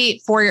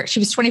 24, she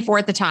was 24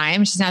 at the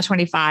time. She's now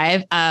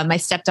 25. My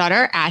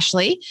stepdaughter,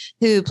 Ashley,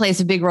 who plays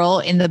a big role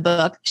in the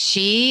book,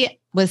 she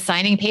was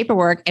signing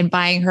paperwork and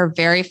buying her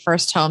very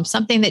first home,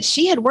 something that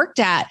she had worked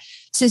at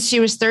since she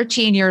was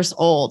 13 years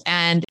old.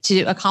 And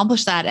to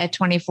accomplish that at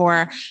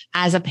 24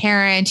 as a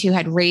parent who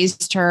had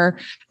raised her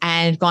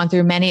and gone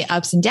through many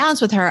ups and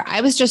downs with her, I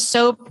was just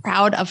so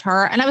proud of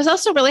her. And I was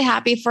also really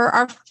happy for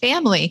our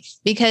family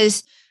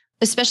because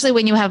especially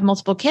when you have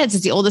multiple kids,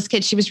 as the oldest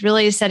kid, she was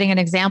really setting an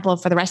example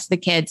for the rest of the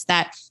kids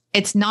that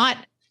it's not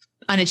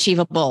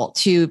unachievable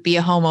to be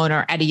a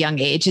homeowner at a young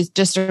age. It's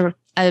just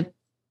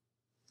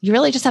you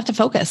really just have to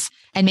focus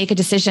and make a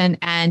decision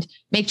and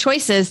make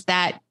choices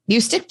that you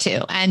stick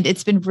to. And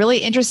it's been really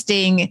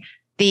interesting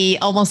the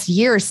almost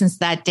year since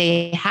that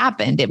day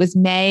happened. It was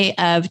May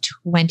of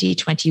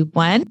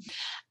 2021.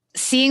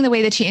 seeing the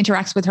way that she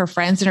interacts with her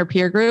friends and her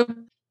peer group,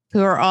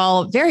 who are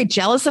all very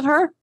jealous of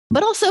her,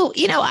 but also,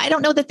 I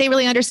don't know that they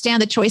really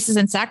understand the choices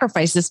and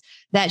sacrifices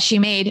that she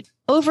made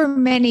over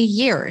many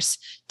years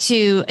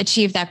to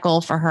achieve that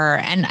goal for her.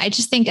 And I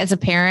just think as a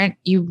parent,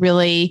 you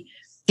really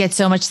get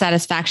so much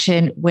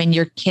satisfaction when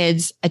your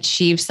kids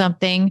achieve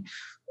something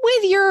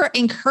with your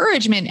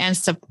encouragement and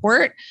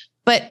support,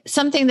 but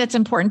something that's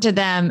important to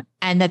them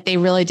and that they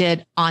really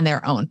did on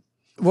their own.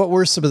 What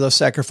were some of those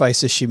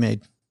sacrifices she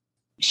made?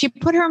 She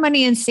put her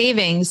money in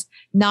savings,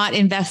 not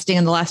investing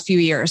in the last few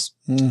years.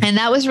 And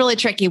that was really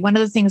tricky. One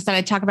of the things that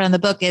I talk about in the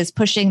book is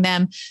pushing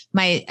them.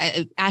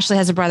 Ashley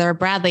has a brother,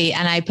 Bradley,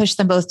 and I pushed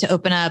them both to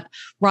open up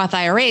Roth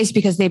IRAs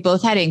because they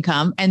both had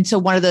income. And so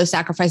one of those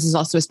sacrifices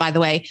also is, by the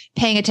way,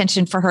 paying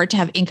attention for her to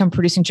have income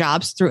producing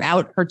jobs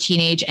throughout her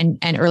teenage and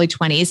early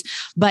 20s.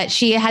 But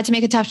she had to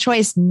make a tough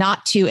choice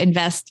not to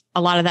invest a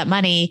lot of that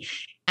money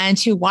and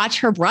to watch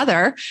her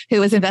brother,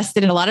 who has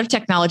invested in a lot of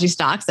technology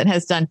stocks and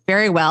has done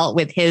very well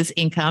with his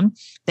income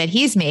that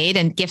he's made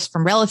and gifts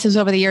from relatives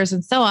over the years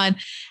and so on.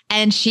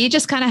 And she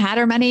just kind of had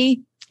her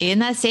money in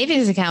that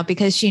savings account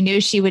because she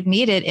knew she would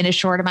need it in a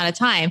short amount of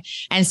time.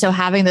 And so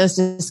having those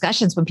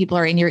discussions when people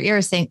are in your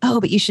ear saying, oh,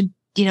 but you should,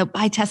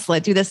 buy Tesla,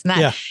 do this and that.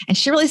 Yeah. And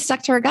she really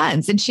stuck to her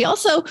guns. And she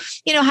also,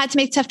 had to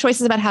make tough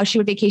choices about how she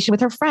would vacation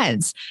with her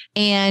friends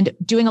and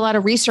doing a lot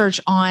of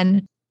research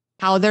on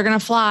how they're going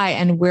to fly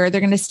and where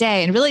they're going to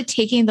stay, and really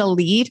taking the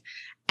lead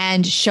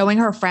and showing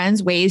her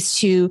friends ways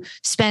to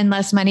spend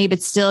less money,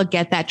 but still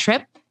get that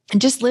trip. And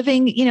just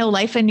living,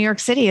 life in New York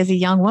City as a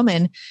young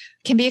woman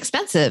can be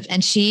expensive.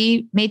 And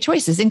she made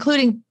choices,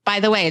 including, by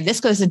the way,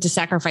 this goes into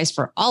sacrifice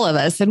for all of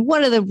us. And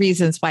one of the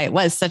reasons why it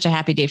was such a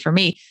happy day for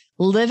me,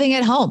 living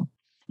at home,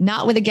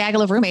 not with a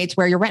gaggle of roommates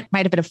where your rent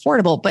might have been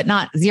affordable, but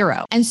not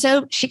zero. And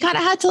so she kind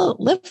of had to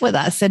live with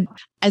us. And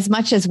as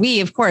much as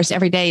we, of course,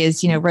 every day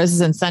is, roses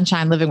and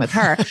sunshine living with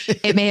her,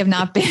 it may have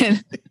not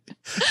been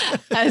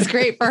as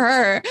great for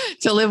her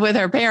to live with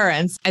her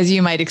parents as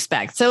you might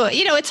expect. So,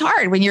 it's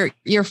hard when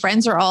your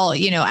friends are all,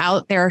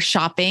 out there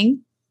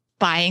shopping,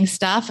 buying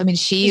stuff. I mean,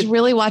 she's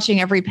really watching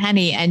every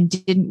penny and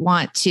didn't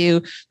want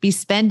to be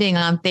spending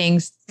on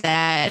things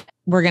that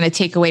were going to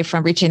take away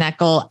from reaching that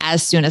goal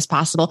as soon as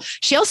possible.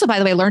 She also, by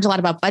the way, learned a lot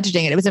about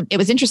budgeting. And it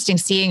was interesting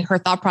seeing her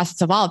thought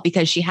process evolve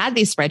because she had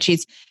these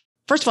spreadsheets.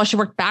 First of all, she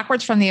worked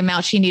backwards from the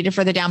amount she needed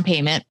for the down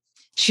payment.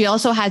 She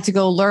also had to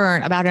go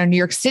learn about how New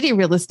York City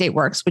real estate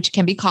works, which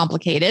can be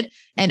complicated,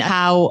 and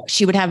how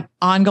she would have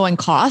ongoing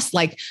costs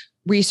like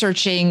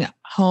researching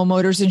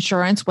homeowners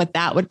insurance, what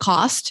that would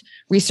cost,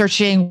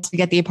 researching to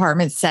get the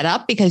apartment set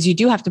up, because you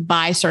do have to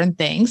buy certain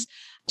things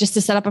just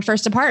to set up a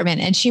first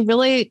apartment. And she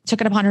really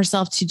took it upon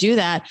herself to do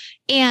that.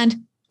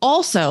 And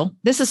also,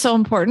 this is so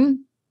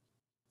important,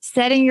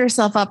 setting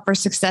yourself up for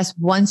success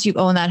once you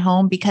own that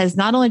home, because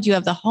not only do you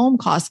have the home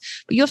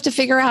costs, but you have to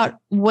figure out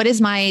what is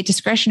my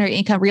discretionary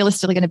income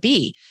realistically going to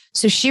be.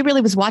 So she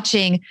really was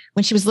watching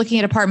when she was looking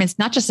at apartments,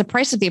 not just the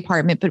price of the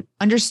apartment, but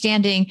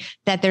understanding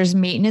that there's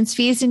maintenance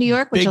fees in New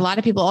York, which a lot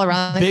of people all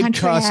around the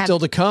country have. Big cost still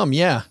to come.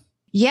 Yeah.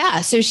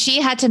 Yeah. So she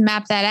had to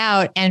map that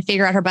out and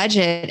figure out her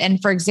budget. And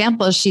for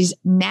example, she's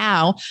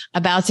now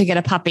about to get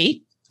a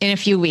puppy in a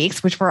few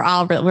weeks, which we're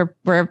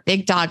a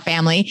big dog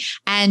family.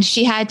 And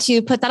she had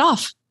to put that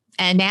off.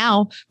 And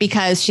now,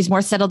 because she's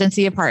more settled into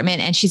the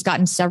apartment and she's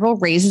gotten several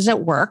raises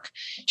at work,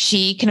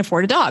 she can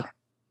afford a dog.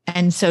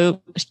 And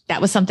so that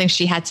was something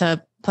she had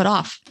to put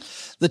off.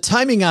 The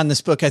timing on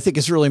this book, I think,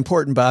 is really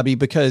important, Bobbi,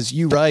 because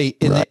you write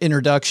in the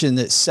introduction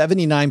that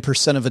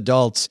 79% of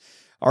adults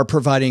are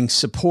providing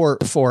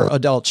support for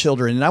adult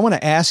children. And I want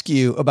to ask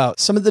you about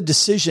some of the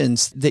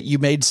decisions that you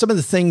made, some of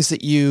the things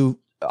that you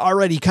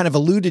already kind of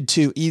alluded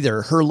to,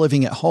 either her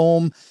living at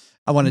home.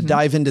 I want to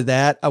dive into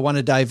that. I want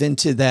to dive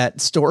into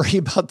that story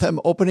about them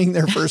opening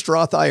their first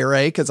Roth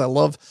IRA, because I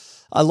love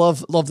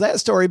that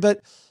story.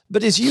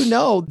 But as you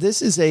know,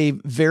 this is a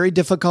very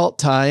difficult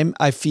time,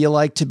 I feel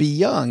like, to be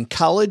young.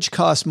 College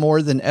costs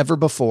more than ever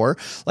before.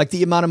 Like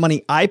the amount of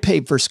money I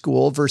paid for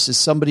school versus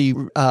somebody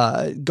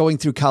going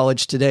through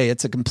college today,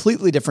 it's a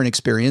completely different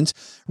experience.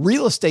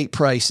 Real estate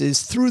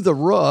prices through the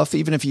roof,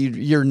 even if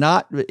you're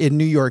not in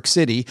New York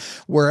City,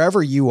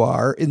 wherever you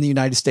are in the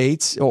United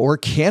States or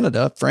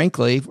Canada,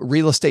 frankly,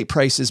 real estate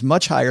prices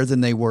much higher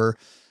than they were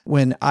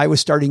when I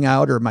was starting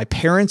out, or my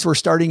parents were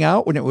starting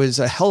out, when it was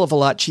a hell of a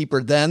lot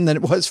cheaper then than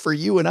it was for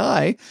you and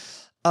I.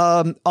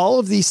 All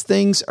of these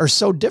things are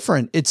so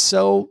different. It's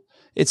so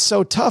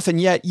tough.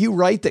 And yet you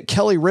write that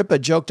Kelly Ripa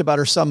joked about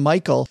her son,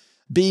 Michael,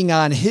 being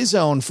on his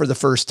own for the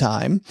first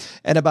time,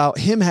 and about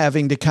him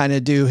having to kind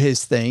of do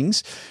his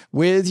things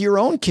with your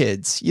own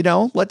kids.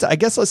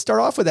 Let's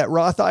start off with that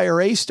Roth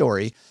IRA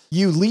story.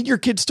 You lead your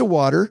kids to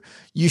water.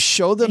 You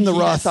show them the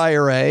Roth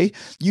IRA.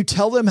 You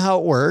tell them how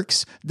it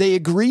works. They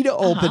agree to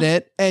open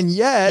it. And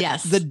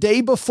yet the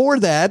day before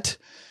that,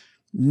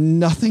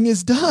 nothing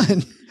is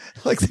done.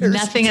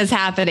 Nothing is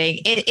happening.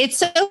 It's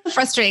so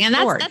frustrating.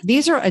 And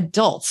these are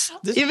adults.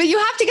 You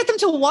have to get them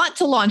to want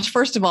to launch,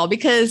 first of all,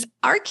 because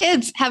our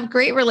kids have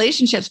great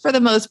relationships for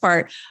the most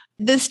part.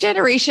 This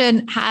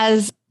generation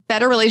has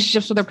better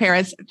relationships with their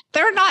parents.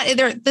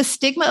 The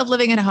stigma of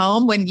living at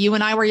home when you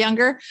and I were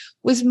younger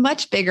was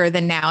much bigger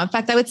than now. In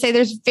fact, I would say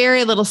there's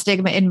very little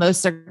stigma in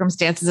most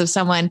circumstances of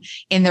someone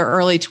in their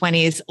early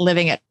 20s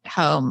living at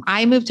home.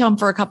 I moved home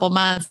for a couple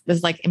months. It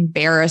was like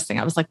embarrassing.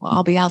 I was like, well,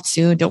 I'll be out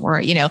soon. Don't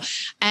worry,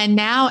 and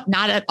now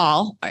not at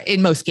all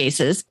in most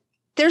cases.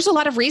 There's a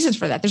lot of reasons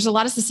for that. There's a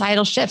lot of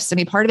societal shifts. I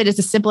mean, part of it is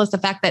as simple as the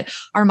fact that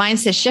our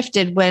mindset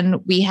shifted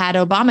when we had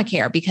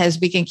Obamacare because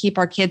we can keep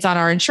our kids on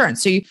our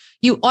insurance. So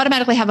you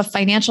automatically have a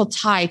financial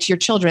tie to your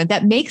children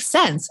that makes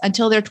sense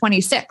until they're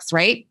 26,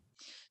 right?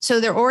 So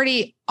they're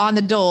already on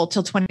the dole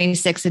till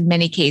 26 in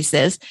many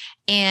cases.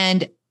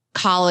 And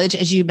college,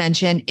 as you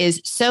mentioned,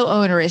 is so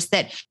onerous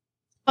that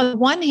on the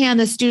one hand,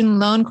 the student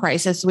loan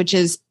crisis, which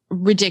is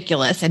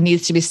ridiculous and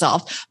needs to be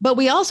solved. But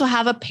we also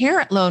have a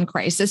parent loan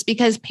crisis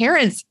because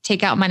parents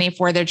take out money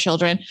for their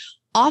children,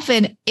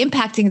 often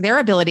impacting their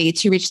ability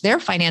to reach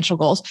their financial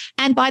goals.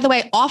 And by the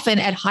way, often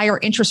at higher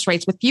interest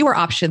rates with fewer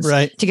options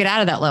to get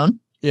out of that loan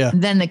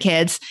than the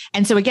kids.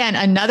 And so again,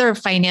 another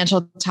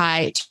financial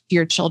tie to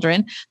your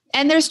children.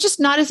 And there's just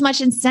not as much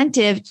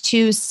incentive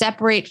to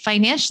separate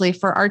financially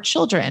for our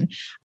children.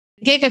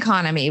 Gig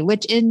economy,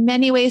 which in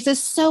many ways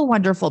is so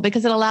wonderful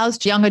because it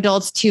allows young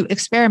adults to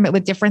experiment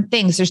with different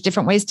things. There's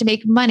different ways to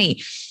make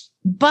money.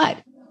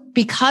 But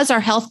because our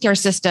healthcare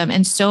system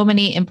and so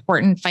many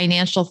important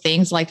financial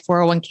things like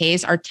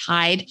 401ks are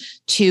tied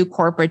to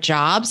corporate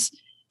jobs,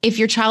 if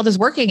your child is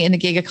working in the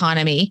gig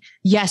economy,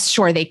 yes,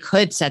 sure, they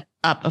could set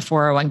up a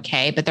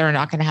 401k, but they're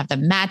not going to have the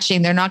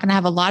matching. They're not going to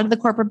have a lot of the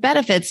corporate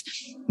benefits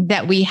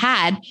that we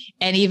had.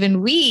 And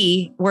even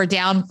we were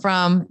down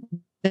from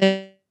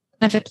the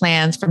benefit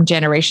plans from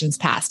generations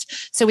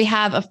past. So we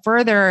have a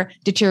further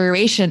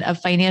deterioration of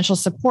financial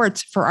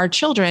supports for our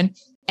children.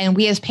 And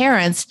we as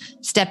parents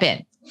step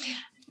in.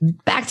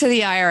 Back to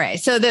the IRA.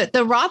 So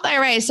the Roth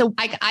IRA, so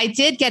I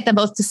did get them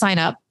both to sign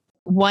up.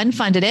 One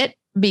funded it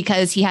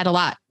because he had a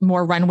lot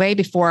more runway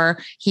before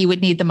he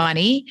would need the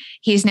money.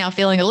 He's now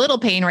feeling a little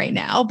pain right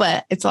now,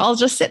 but it's all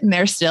just sitting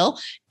there still.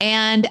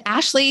 And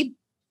Ashley,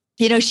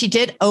 she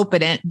did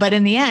open it, but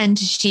in the end,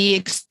 she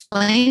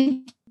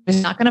explained she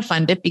was not going to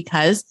fund it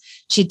because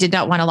she did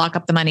not want to lock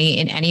up the money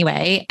in any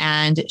way.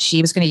 And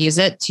she was going to use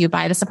it to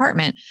buy this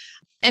apartment.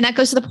 And that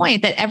goes to the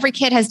point that every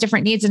kid has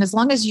different needs. And as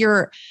long as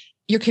you're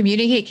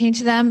communicating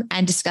to them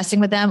and discussing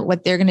with them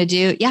what they're going to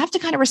do, you have to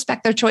kind of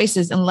respect their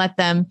choices and let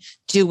them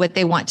do what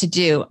they want to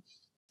do.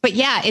 But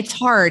yeah, it's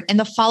hard. And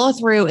the follow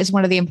through is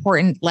one of the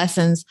important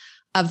lessons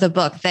of the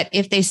book, that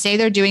if they say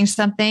they're doing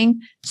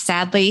something,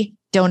 sadly,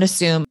 don't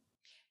assume.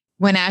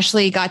 When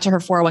Ashley got to her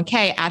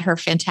 401k at her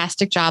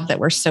fantastic job that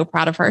we're so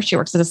proud of her, she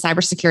works as a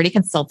cybersecurity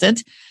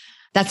consultant.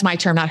 That's my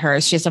term, not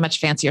hers. She has a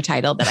much fancier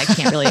title that I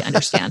can't really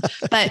understand.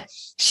 But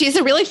she's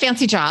a really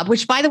fancy job,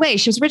 which, by the way,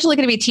 she was originally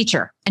going to be a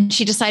teacher. And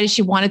she decided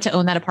she wanted to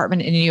own that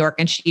apartment in New York.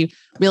 And she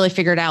really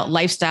figured out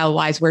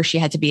lifestyle-wise where she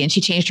had to be. And she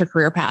changed her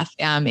career path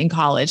in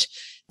college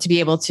to be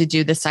able to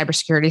do the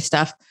cybersecurity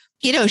stuff.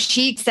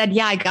 She said,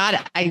 yeah, I got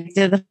it. I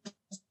did the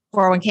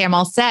 401k. I'm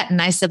all set.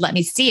 And I said, let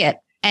me see it.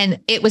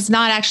 And it was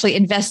not actually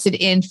invested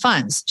in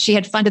funds. She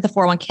had funded the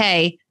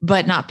 401k,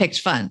 but not picked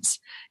funds.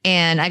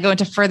 And I go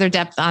into further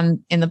depth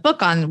in the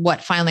book on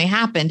what finally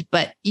happened.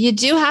 But you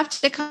do have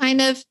to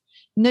kind of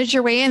nudge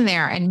your way in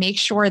there and make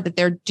sure that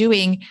they're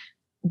doing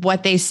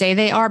what they say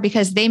they are,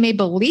 because they may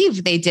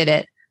believe they did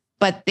it,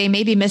 but they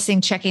may be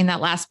missing checking that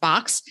last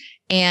box.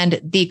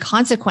 And the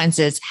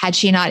consequences, had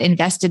she not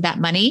invested that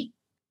money,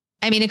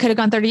 I mean, it could have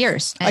gone 30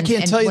 years. I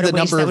can't tell you the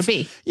number of,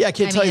 I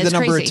can't tell you the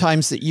number of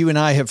times that you and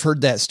I have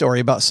heard that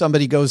story about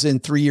somebody goes in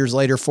 3 years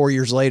later, 4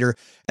 years later,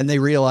 and they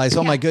realize,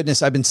 oh my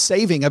goodness, I've been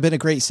saving. I've been a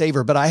great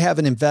saver, but I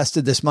haven't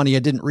invested this money. I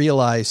didn't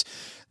realize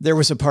there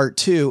was a part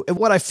two. And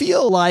what I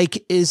feel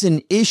like is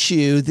an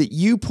issue that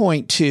you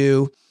point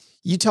to,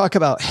 you talk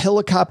about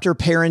helicopter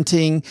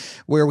parenting,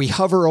 where we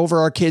hover over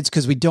our kids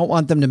because we don't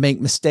want them to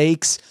make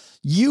mistakes.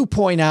 You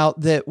point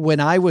out that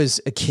when I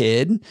was a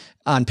kid,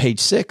 on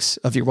page 6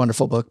 of your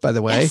wonderful book, by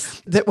the way,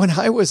 that when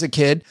I was a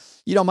kid,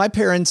 my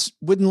parents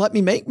wouldn't let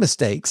me make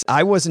mistakes.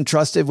 I wasn't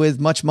trusted with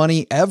much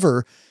money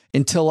ever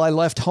until I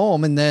left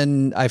home. And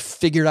then I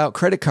figured out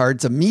credit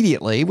cards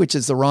immediately, which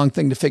is the wrong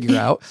thing to figure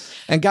out,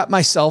 and got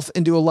myself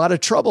into a lot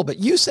of trouble. But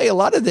you say a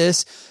lot of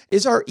this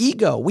is our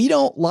ego. We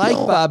don't like,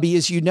 Bobbi,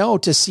 as you know,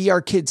 to see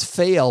our kids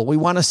fail. We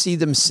want to see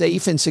them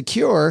safe and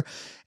secure.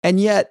 And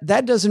yet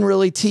that doesn't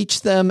really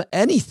teach them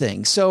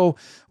anything. So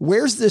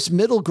where's this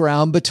middle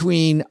ground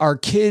between our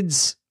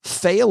kids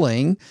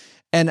failing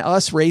and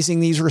us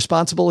raising these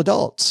responsible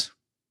adults?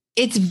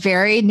 It's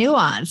very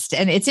nuanced.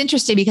 And it's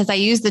interesting because I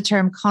use the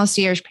term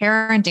concierge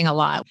parenting a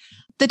lot.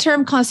 The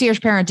term concierge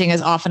parenting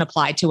is often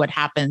applied to what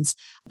happens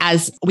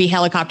as we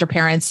helicopter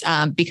parents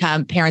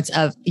become parents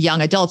of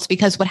young adults,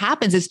 because what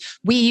happens is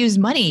we use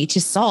money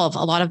to solve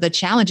a lot of the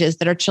challenges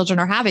that our children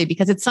are having,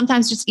 because it's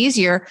sometimes just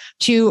easier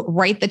to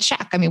write the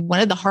check. I mean,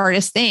 one of the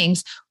hardest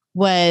things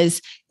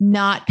was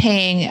not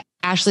paying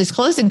Ashley's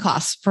closing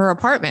costs for her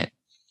apartment.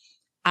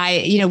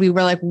 We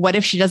were like, what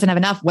if she doesn't have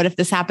enough? What if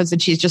this happens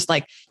and she's just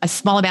like a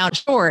small amount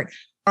short?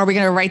 are we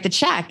going to write the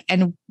check?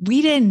 And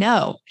we didn't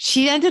know.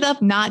 She ended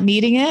up not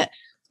needing it,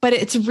 but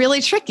it's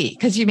really tricky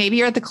because maybe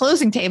you're at the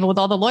closing table with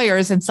all the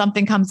lawyers and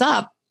something comes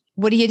up.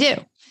 What do you do?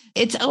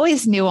 It's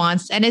always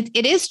nuanced and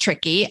it is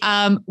tricky.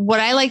 What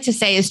I like to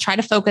say is try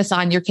to focus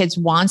on your kids'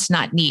 wants,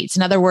 not needs.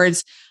 In other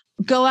words,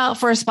 go out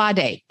for a spa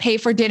day, pay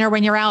for dinner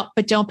when you're out,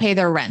 but don't pay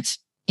their rent.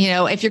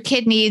 If your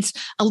kid needs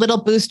a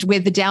little boost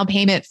with the down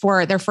payment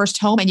for their first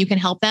home and you can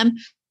help them,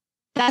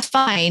 that's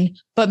fine,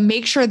 but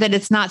make sure that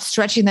it's not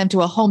stretching them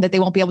to a home that they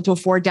won't be able to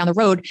afford down the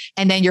road.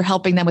 And then you're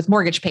helping them with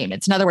mortgage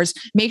payments. In other words,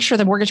 make sure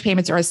the mortgage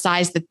payments are a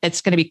size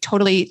that's going to be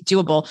totally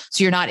doable.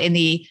 So you're not in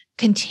the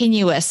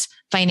continuous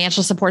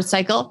financial support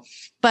cycle.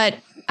 But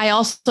I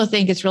also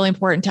think it's really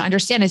important to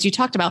understand, as you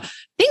talked about,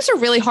 things are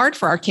really hard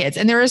for our kids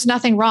and there is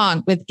nothing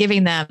wrong with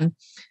giving them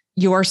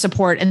your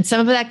support. And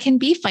some of that can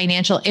be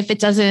financial if it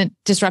doesn't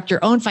disrupt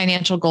your own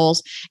financial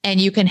goals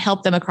and you can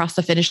help them across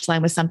the finish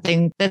line with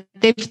something that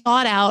they've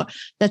thought out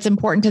that's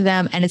important to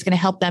them and it's going to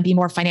help them be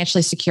more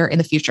financially secure in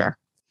the future.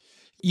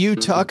 You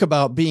talk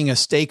about being a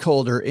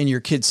stakeholder in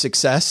your kid's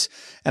success.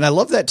 And I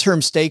love that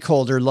term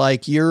stakeholder,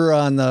 like you're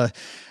on the,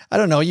 I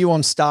don't know, you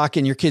own stock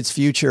in your kid's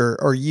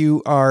future, or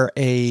you are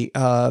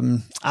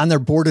on their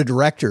board of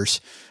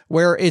directors,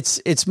 where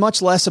it's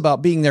much less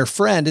about being their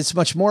friend. It's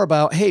much more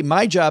about, hey,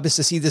 my job is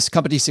to see this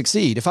company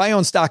succeed. If I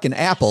own stock in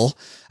Apple,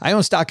 I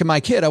own stock in my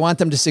kid. I want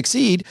them to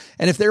succeed.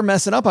 And if they're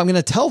messing up, I'm going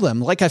to tell them.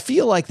 Like, I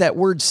feel like that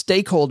word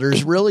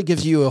stakeholders really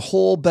gives you a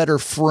whole better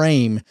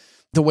frame,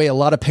 the way a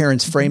lot of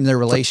parents frame their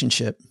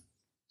relationship.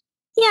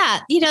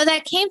 Yeah.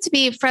 That came to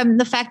me from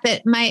the fact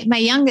that my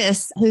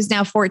youngest, who's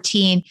now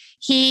 14,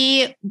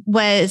 he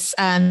was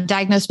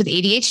diagnosed with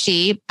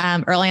ADHD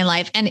early in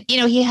life. And,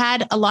 he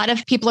had a lot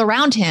of people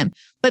around him,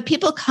 but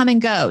people come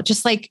and go,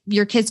 just like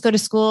your kids go to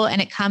school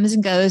and it comes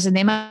and goes, and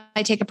they might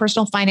take a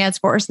personal finance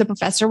course. The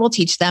professor will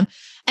teach them.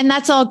 And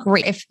that's all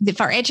great.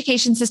 If our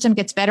education system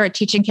gets better at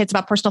teaching kids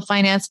about personal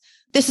finance,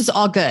 this is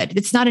all good.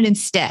 It's not an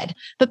instead.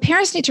 But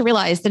parents need to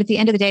realize that at the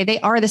end of the day, they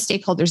are the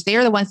stakeholders. They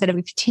are the ones that have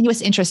a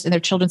continuous interest in their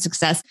children's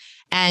success.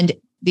 And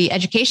the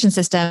education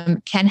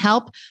system can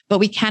help, but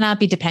we cannot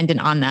be dependent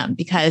on them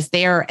because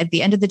they are, at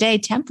the end of the day,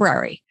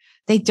 temporary.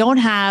 They don't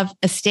have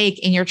a stake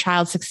in your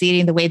child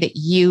succeeding the way that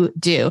you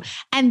do.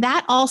 And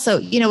that also,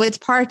 it's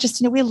part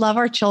just, we love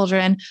our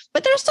children,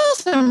 but there's still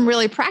some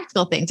really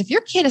practical things. If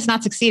your kid is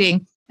not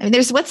succeeding,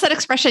 what's that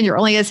expression? You're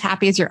only as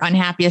happy as your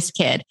unhappiest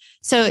kid.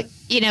 So,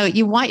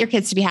 you want your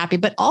kids to be happy,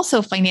 but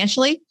also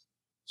financially,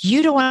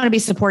 you don't want to be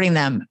supporting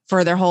them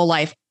for their whole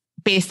life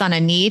based on a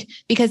need,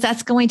 because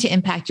that's going to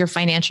impact your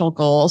financial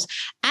goals.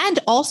 And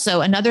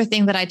also another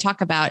thing that I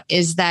talk about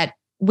is that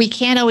we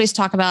can't always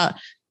talk about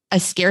a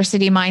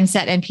scarcity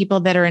mindset and people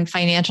that are in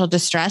financial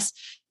distress.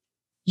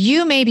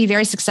 You may be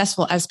very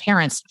successful as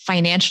parents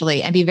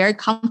financially and be very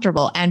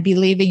comfortable and be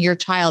leaving your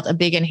child a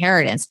big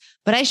inheritance.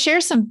 But I share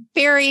some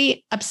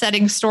very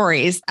upsetting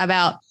stories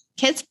about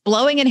kids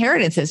blowing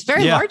inheritances,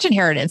 very large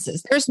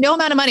inheritances. There's no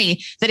amount of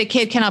money that a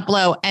kid cannot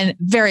blow, and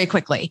very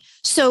quickly.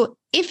 So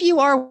if you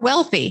are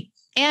wealthy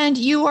and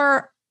you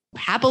are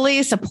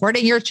happily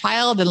supporting your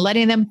child and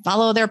letting them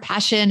follow their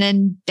passion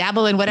and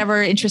dabble in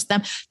whatever interests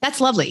them, that's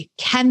lovely.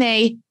 Can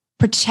they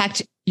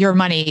protect your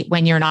money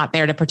when you're not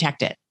there to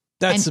protect it?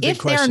 That's a big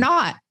question. If they're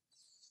not,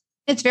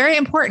 it's very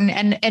important.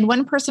 And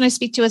one person I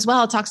speak to as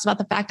well talks about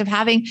the fact of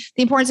the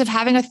importance of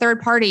having a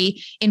third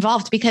party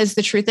involved, because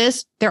the truth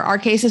is there are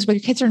cases where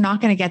your kids are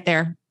not going to get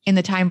there in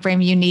the time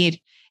frame you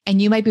need,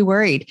 and you might be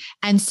worried.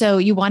 And so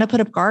you want to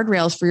put up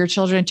guardrails for your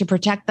children to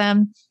protect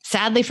them,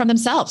 sadly, from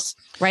themselves,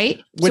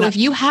 right? If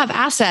you have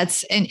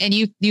assets and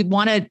you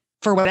want to,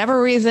 for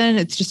whatever reason,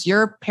 it's just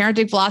your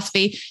parenting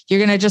philosophy, you're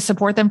going to just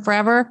support them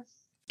forever,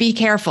 be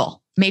careful.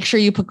 Make sure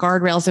you put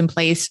guardrails in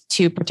place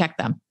to protect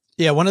them.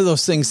 Yeah, one of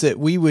those things that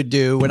we would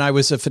do when I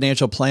was a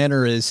financial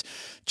planner is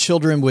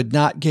children would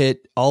not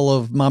get all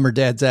of mom or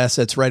dad's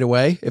assets right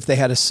away if they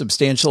had a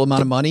substantial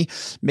amount of money,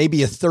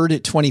 maybe a third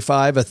at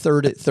 25, a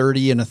third at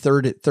 30, and a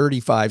third at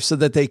 35, so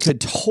that they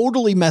could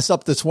totally mess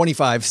up the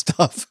 25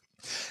 stuff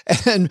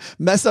and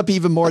mess up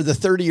even more the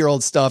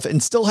 30-year-old stuff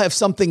and still have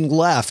something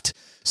left,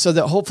 so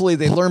that hopefully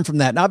they learn from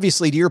that. And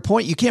obviously, to your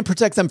point, you can't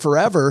protect them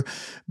forever,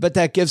 but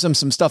that gives them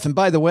some stuff. And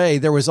by the way,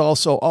 there was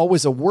also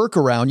always a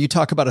workaround. You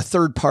talk about a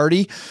third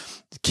party.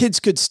 Kids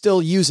could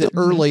still use it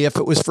early if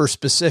it was for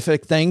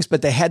specific things,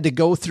 but they had to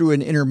go through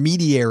an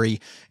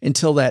intermediary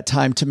until that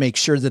time to make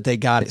sure that they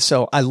got it.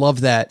 So I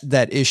love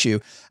that issue.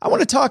 I want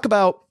to talk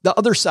about the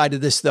other side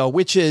of this, though,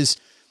 which is,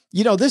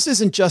 this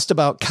isn't just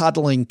about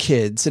coddling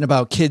kids and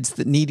about kids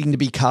that needing to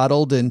be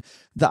coddled and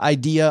the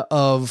idea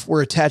of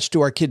we're attached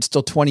to our kids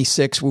till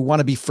 26. We want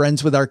to be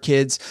friends with our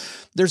kids.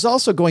 There's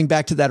also going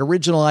back to that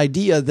original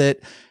idea that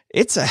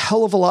it's a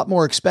hell of a lot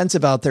more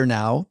expensive out there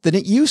now than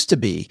it used to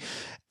be.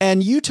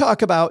 And you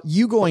talk about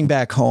you going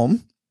back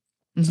home.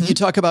 Mm-hmm. You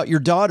talk about your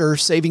daughter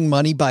saving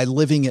money by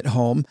living at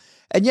home.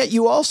 And yet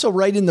you also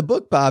write in the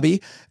book,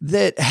 Bobbi,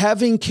 that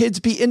having kids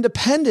be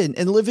independent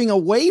and living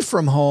away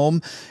from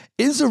home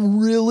is a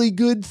really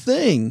good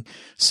thing.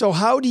 So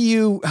how do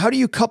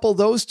you couple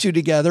those two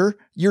together?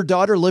 Your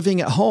daughter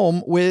living at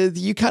home with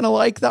you kind of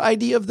like the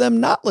idea of them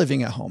not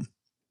living at home.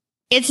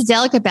 It's a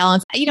delicate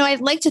balance.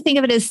 I'd like to think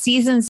of it as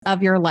seasons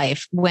of your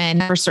life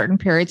when for certain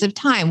periods of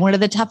time. One of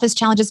the toughest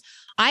challenges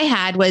I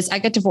had was I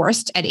got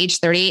divorced at age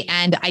 30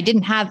 and I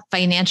didn't have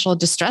financial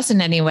distress in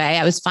any way.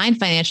 I was fine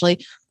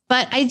financially,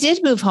 but I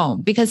did move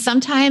home because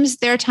sometimes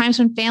there are times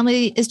when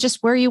family is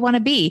just where you want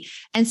to be.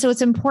 And so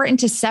it's important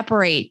to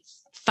separate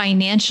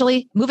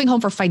financially, moving home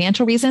for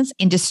financial reasons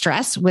in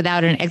distress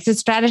without an exit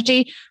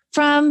strategy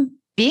from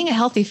being a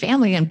healthy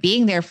family and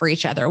being there for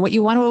each other. What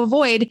you want to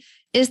avoid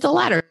is the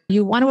latter.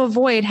 You want to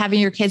avoid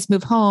having your kids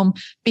move home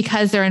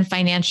because they're in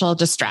financial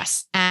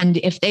distress. And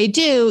if they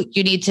do,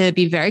 you need to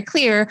be very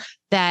clear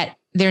that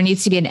there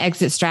needs to be an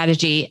exit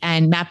strategy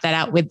and map that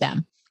out with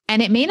them.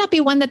 And it may not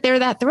be one that they're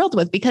that thrilled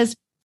with, because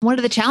one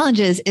of the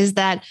challenges is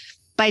that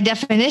by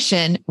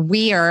definition,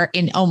 we are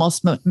in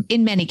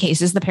many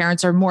cases, the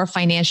parents are more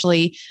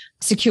financially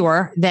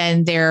secure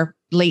than their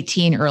late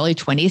teen, early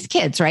 20s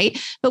kids, right?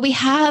 But we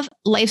have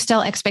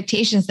lifestyle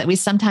expectations that we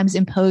sometimes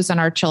impose on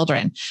our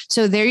children.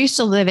 So they're used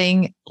to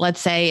living,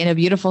 let's say, in a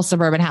beautiful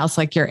suburban house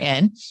like you're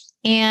in,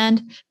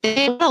 and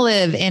they want to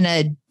live in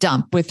a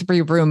dump with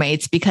 3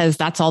 roommates because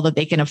that's all that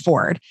they can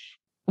afford.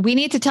 We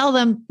need to tell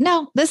them,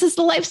 no, this is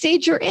the life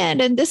stage you're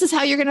in, and this is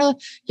how you're going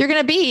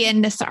to be.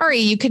 And sorry,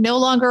 you can no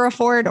longer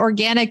afford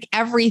organic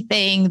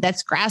everything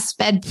that's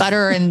grass-fed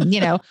butter. And,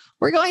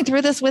 we're going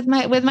through this with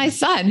my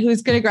son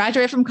who's going to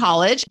graduate from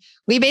college.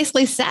 We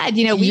basically said,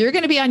 you're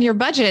going to be on your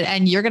budget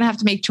and you're going to have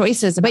to make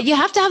choices, but you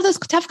have to have those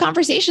tough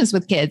conversations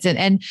with kids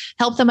and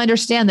help them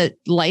understand that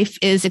life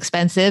is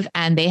expensive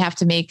and they have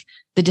to make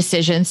the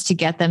decisions to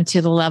get them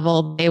to the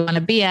level they want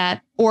to be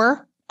at,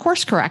 or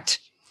course correct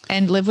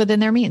and live within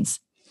their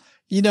means.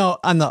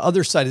 On the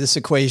other side of this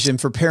equation,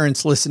 for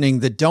parents listening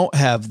that don't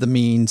have the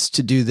means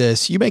to do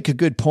this, you make a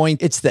good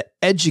point. It's the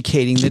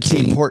educating that's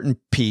the important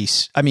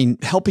piece. I mean,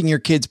 helping your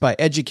kids by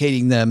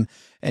educating them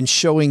and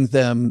showing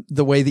them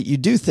the way that you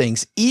do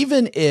things,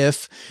 even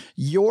if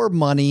your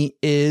money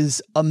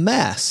is a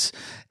mess.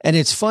 And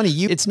it's funny,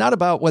 it's not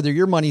about whether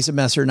your money's a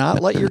mess or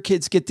not. Let your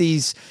kids get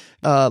these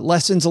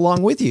lessons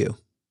along with you.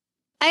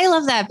 I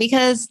love that,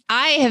 because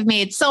I have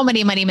made so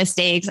many money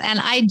mistakes and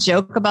I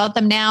joke about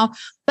them now,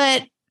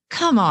 but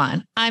come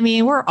on. I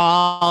mean, we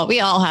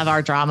all have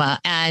our drama,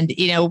 and,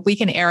 we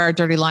can air our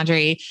dirty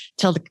laundry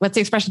what's the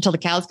expression, till the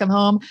cows come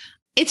home.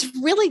 It's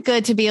really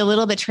good to be a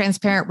little bit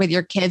transparent with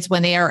your kids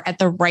when they are at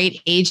the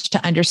right age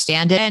to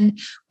understand it. And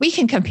we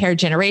can compare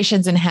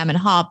generations and hem and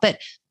haw, but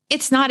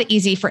it's not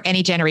easy for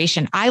any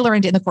generation. I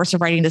learned in the course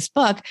of writing this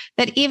book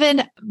that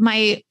even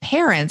my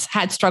parents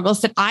had struggles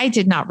that I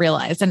did not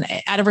realize. And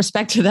out of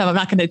respect to them, I'm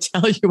not going to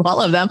tell you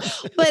all of them,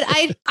 but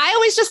I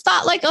always just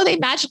thought they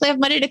magically have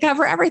money to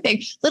cover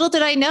everything. Little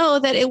did I know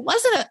that it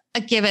wasn't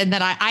a given,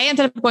 that I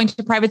ended up going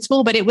to private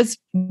school, but it was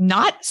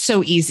not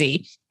so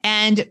easy.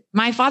 And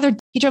my father,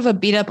 he drove a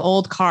beat up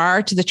old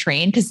car to the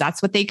train because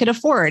that's what they could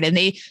afford. And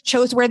they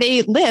chose where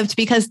they lived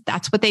because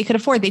that's what they could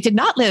afford. They did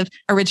not live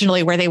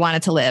originally where they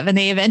wanted to live, and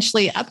they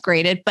eventually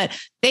upgraded, but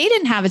they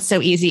didn't have it so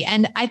easy.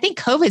 And I think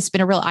COVID's been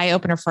a real eye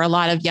opener for a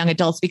lot of young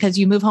adults, because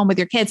you move home with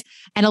your kids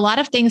and a lot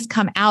of things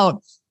come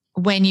out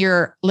when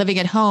you're living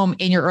at home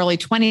in your early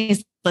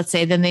 20s, let's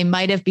say, than they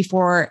might have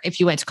before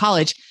you went to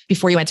college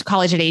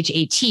at age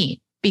 18,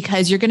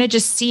 because you're going to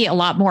just see a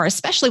lot more,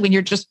 especially when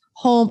you're just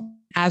home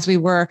as we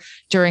were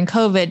during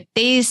COVID.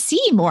 They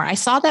see more. I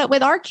saw that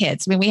with our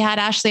kids. I mean, we had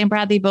Ashley and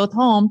Bradley both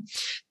home.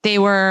 They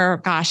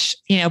were,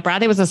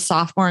 Bradley was a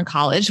sophomore in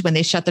college when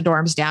they shut the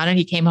dorms down and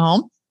he came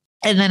home.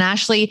 And then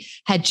Ashley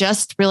had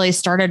just really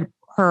started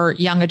her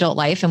young adult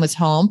life and was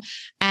home.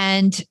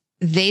 And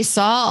they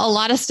saw a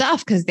lot of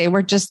stuff because they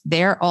were just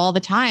there all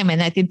the time.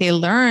 And I think they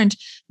learned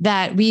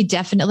that we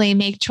definitely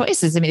make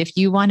choices. I mean, if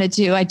you wanted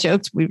to, I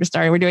joked, we're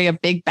doing a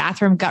big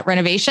bathroom gut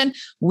renovation.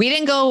 We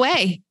didn't go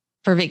away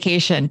for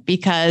vacation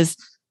because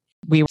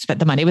we spent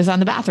the money was on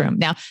the bathroom.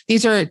 Now,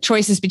 these are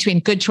choices between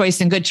good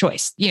choice and good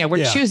choice.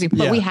 We're choosing,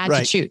 but we had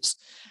to choose.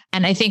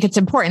 And I think it's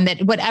important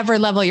that whatever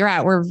level you're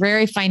at, we're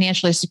very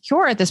financially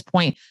secure at this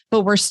point,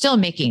 but we're still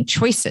making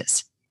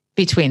choices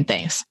between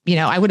things.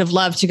 I would have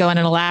loved to go on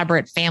an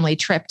elaborate family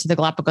trip to the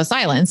Galapagos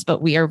Islands,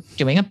 but we are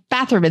doing a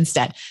bathroom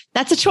instead.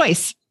 That's a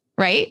choice.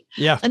 Right?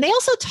 Yeah. And they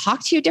also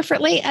talk to you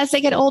differently as they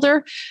get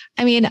older.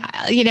 I mean,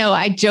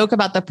 I joke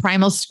about the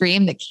primal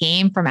scream that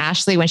came from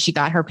Ashley when she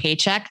got her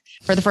paycheck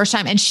for the first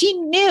time. And she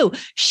knew,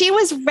 she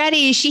was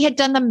ready. She had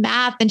done the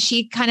math and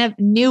she kind of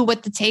knew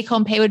what the take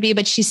home pay would be,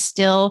 but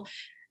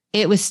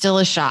it was still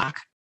a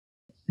shock.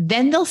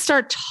 Then they'll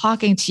start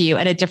talking to you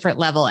at a different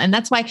level. And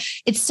that's why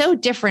it's so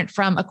different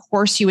from a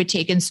course you would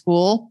take in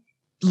school,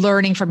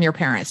 learning from your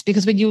parents,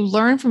 because when you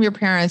learn from your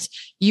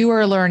parents, you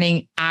are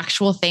learning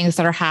actual things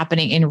that are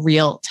happening in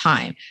real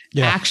time.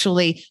 Yeah.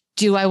 Actually,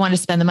 do I want to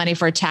spend the money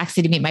for a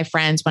taxi to meet my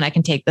friends when I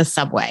can take the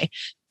subway?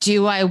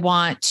 Do I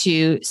want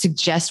to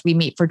suggest we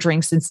meet for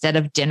drinks instead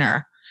of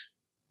dinner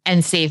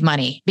and save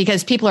money?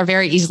 Because people are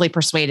very easily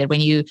persuaded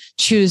when you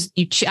choose.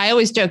 I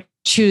always joke,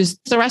 choose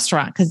the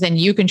restaurant because then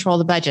you control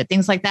the budget,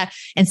 things like that.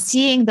 And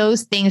seeing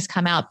those things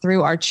come out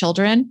through our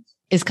children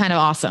is kind of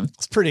awesome.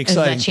 It's pretty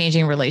exciting. That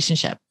changing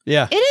relationship.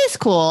 Yeah, it is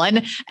cool.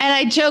 And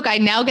I joke, I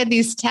now get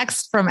these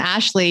texts from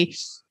Ashley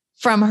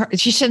from her.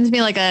 She sends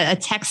me like a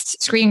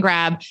text screen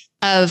grab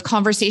of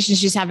conversations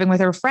she's having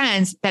with her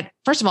friends that,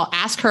 first of all,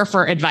 ask her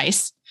for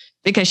advice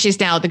because she's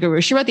now the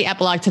guru. She wrote the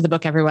epilogue to the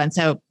book, everyone.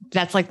 So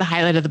that's like the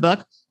highlight of the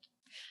book.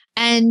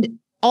 And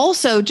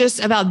also just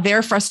about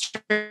their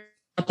frustration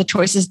at the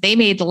choices they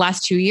made the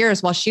last 2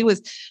 years while she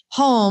was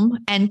home,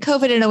 and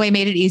COVID in a way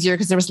made it easier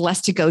because there was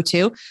less to go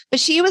to, but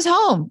she was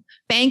home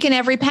banking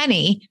every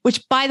penny,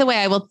 which, by the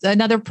way,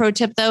 another pro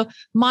tip though,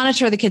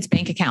 monitor the kids'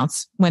 bank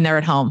accounts when they're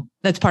at home.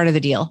 That's part of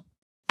the deal.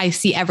 I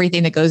see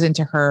everything that goes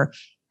into her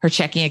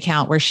checking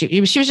account where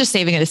she was just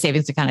saving in a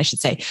savings account, I should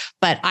say.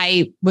 But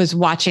I was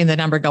watching the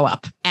number go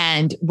up.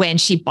 And when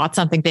she bought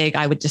something big,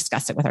 I would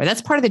discuss it with her.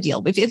 That's part of the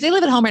deal. If they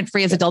live at home rent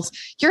free as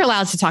adults, you're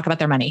allowed to talk about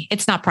their money.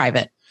 It's not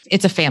private.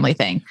 It's a family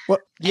thing. Well,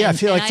 yeah, I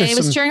feel like I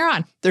was cheering her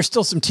on. There's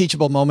still some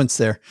teachable moments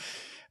there.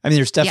 I mean,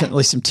 there's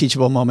definitely some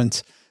teachable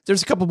moments.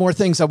 There's a couple more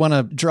things I want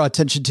to draw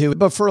attention to,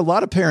 but for a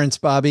lot of parents,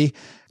 Bobbi,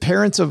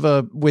 parents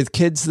with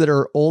kids that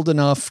are old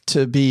enough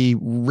to be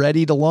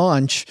ready to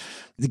launch,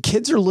 the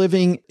kids are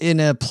living in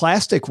a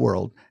plastic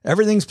world.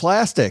 Everything's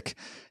plastic.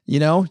 You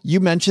know, you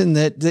mentioned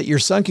that your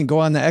son can go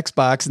on the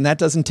Xbox and that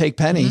doesn't take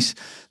pennies.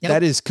 Mm-hmm. Yep.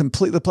 That is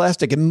completely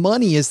plastic. And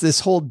money is this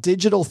whole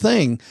digital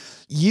thing.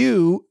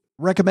 You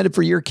recommended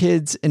for your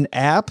kids an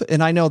app.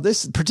 And I know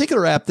this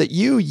particular app that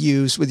you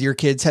use with your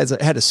kids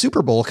had a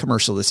Super Bowl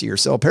commercial this year.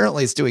 So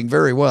apparently it's doing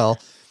very well.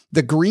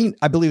 I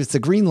believe it's the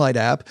Greenlight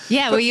app.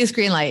 Yeah, we use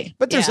Greenlight.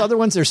 But there's other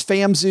ones. There's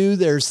FamZoo.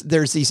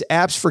 There's these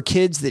apps for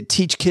kids that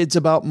teach kids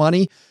about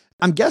money.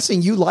 I'm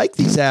guessing you like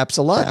these apps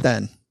a lot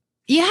then.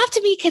 You have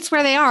to meet kids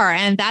where they are,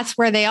 and that's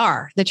where they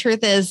are. The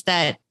truth is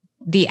that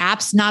the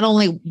apps, not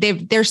only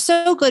they're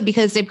so good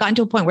because they've gotten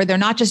to a point where they're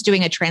not just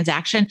doing a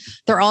transaction,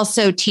 they're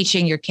also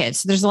teaching your kids.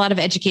 So there's a lot of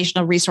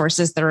educational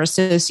resources that are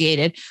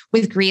associated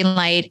with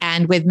Greenlight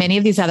and with many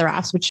of these other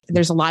apps, which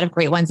there's a lot of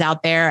great ones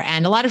out there.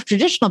 And a lot of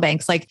traditional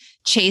banks like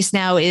Chase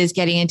now is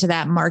getting into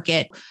that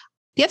market.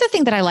 The other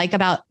thing that I like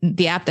about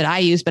the app that I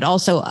use, but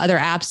also other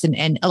apps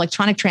and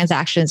electronic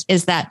transactions,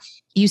 is that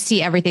you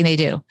see everything they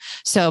do.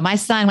 So my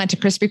son went to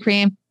Krispy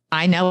Kreme.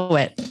 I know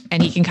it,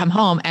 and he can come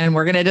home and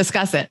we're going to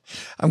discuss it.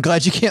 I'm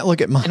glad you can't look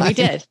at mine. And we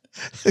did.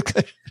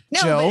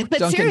 No, Joe, but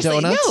Dunkin'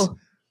 seriously, Donuts. no.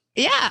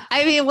 Yeah.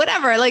 I mean,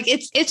 whatever. Like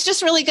it's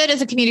just really good as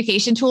a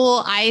communication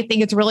tool. I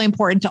think it's really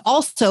important to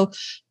also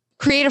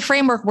create a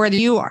framework where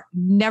you are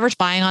never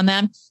spying on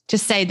them, to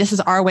say, this is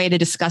our way to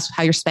discuss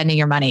how you're spending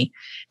your money.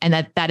 And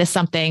that is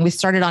something we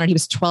started on. And he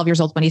was 12 years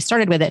old when he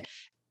started with it.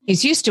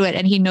 He's used to it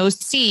and he knows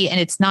C, and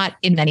it's not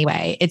in any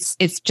way. It's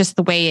just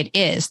the way it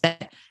is,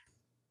 that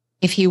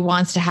if he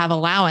wants to have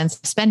allowance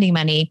spending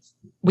money,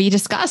 we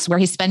discuss where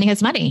he's spending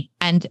his money.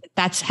 And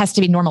that has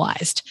to be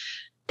normalized,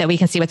 that we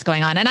can see what's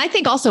going on. And I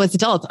think also as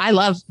adults, I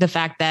love the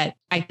fact that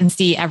I can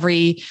see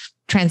every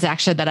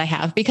transaction that I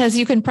have, because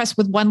you can press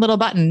with one little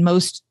button.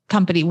 Most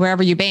company,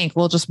 wherever you bank,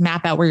 will just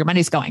map out where your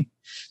money's going.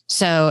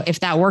 So if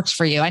that works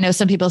for you, I know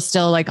some people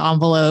still like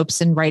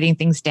envelopes and writing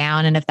things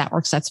down. And if that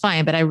works, that's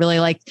fine. But I really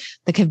like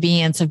the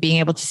convenience of being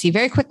able to see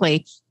very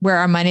quickly where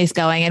our money's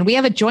going. And we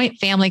have a joint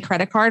family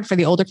credit card for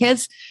the older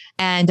kids.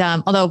 And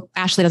although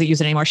Ashley doesn't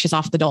use it anymore, she's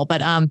off the dole,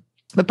 but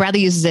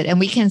Bradley uses it, and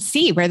we can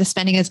see where the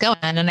spending is going.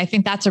 And I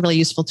think that's a really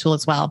useful tool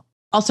as well.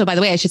 Also, by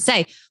the way, I should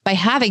say, by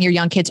having your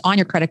young kids on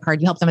your credit card,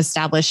 you help them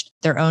establish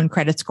their own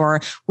credit score,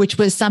 which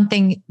was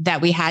something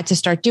that we had to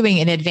start doing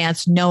in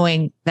advance,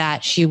 knowing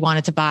that she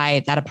wanted to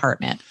buy that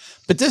apartment.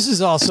 But this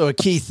is also a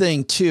key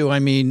thing too. I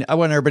mean, I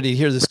want everybody to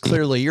hear this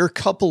clearly. You're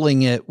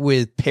coupling it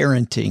with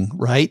parenting,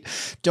 right?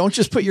 Don't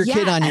just put your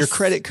kid on your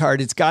credit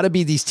card. It's got to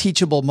be these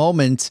teachable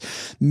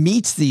moments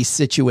meets these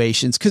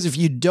situations. Because if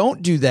you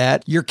don't do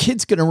that, your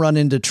kid's going to run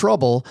into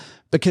trouble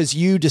because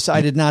you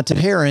decided not to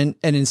parent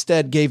and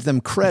instead gave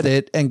them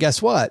credit. And guess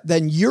what?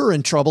 Then you're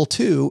in trouble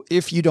too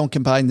if you don't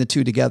combine the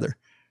two together.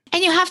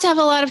 And you have to have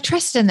a lot of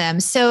trust in them.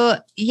 So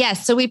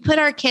yes, so we put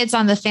our kids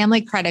on the family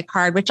credit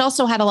card, which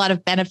also had a lot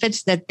of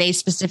benefits that they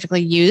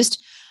specifically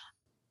used.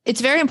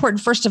 It's very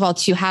important, first of all,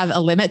 to have a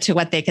limit to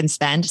what they can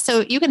spend.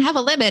 So you can have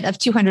a limit of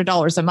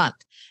 $200 a month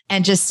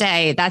and just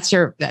say that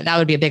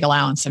would be a big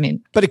allowance. I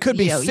mean, but it could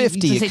be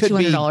 50. You could say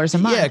 $200 a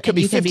month. Yeah, it could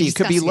be 50. It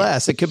could be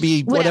less. It could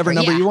be whatever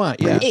number you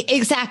want. Yeah,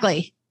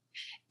 exactly.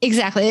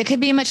 It could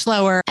be much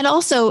lower. And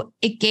also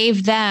it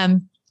gave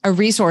them a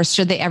resource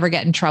should they ever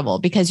get in trouble,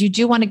 because you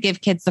do want to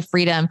give kids the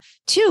freedom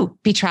to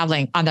be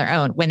traveling on their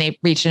own when they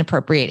reach an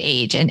appropriate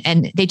age.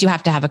 And they do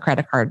have to have a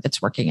credit card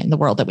that's working in the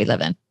world that we live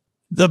in.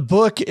 The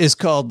book is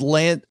called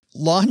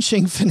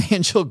Launching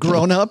Financial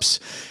Grownups.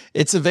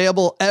 It's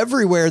available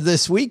everywhere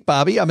this week,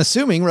 Bobbi, I'm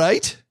assuming,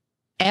 right?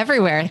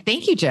 Everywhere.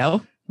 Thank you, Joe.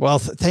 Well,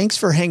 thanks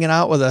for hanging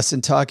out with us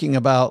and talking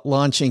about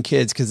launching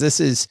kids, because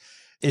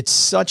it's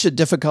such a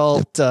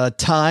difficult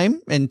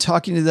time, and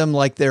talking to them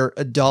like they're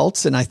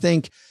adults. And I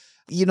think,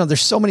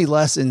 there's so many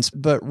lessons,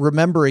 but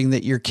remembering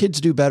that your kids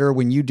do better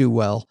when you do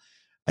well.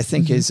 I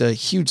think is a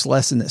huge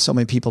lesson that so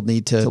many people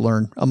need to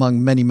learn,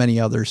 among many, many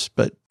others.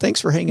 But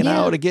thanks for hanging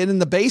out again in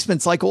the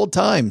basements like old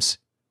times.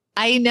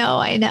 I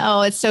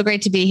know. It's so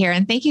great to be here.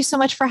 And thank you so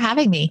much for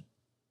having me.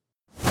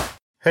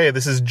 Hey,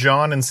 this is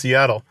John in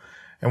Seattle.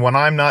 And when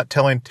I'm not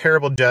telling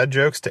terrible dad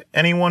jokes to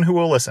anyone who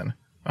will listen,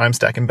 I'm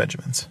stacking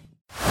Benjamins.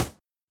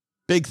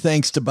 Big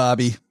thanks to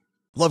Bobbi.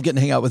 Love getting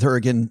to hang out with her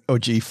again,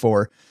 OG,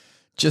 for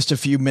just a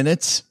few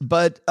minutes.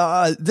 But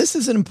this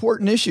is an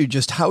important issue,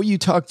 just how you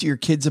talk to your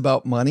kids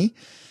about money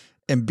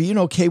and being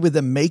okay with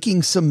them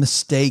making some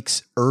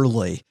mistakes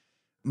early.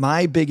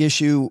 My big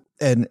issue,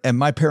 and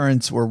my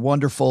parents were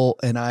wonderful,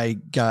 and I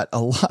got a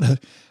lot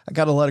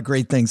of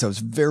great things. I was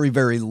very,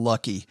 very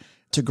lucky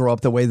to grow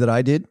up the way that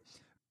I did.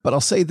 But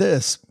I'll say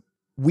this,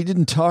 we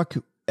didn't talk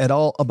at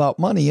all about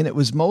money, and it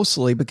was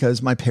mostly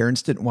because my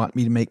parents didn't want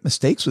me to make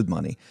mistakes with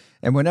money.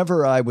 And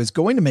whenever I was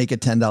going to make a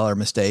 $10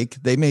 mistake,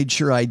 they made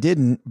sure I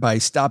didn't by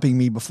stopping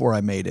me before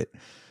I made it.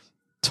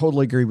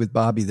 Totally agree with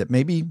Bobbi that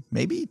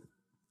maybe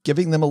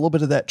giving them a little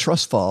bit of that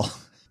trust fall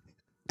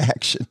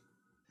action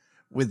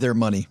with their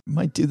money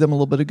might do them a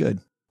little bit of good.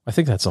 I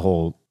think that's the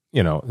whole,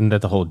 and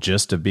that the whole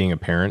gist of being a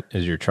parent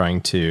is you're trying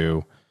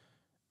to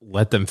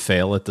let them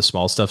fail at the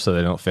small stuff so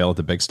they don't fail at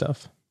the big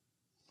stuff.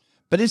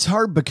 But it's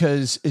hard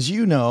because, as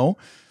you know,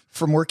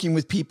 from working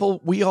with people,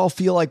 we all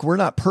feel like we're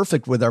not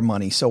perfect with our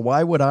money. So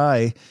why would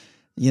I,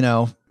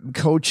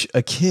 coach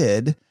a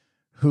kid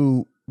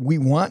who we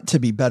want to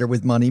be better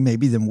with money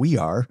maybe than we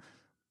are?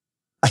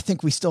 I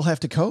think we still have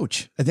to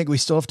coach. I think we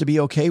still have to be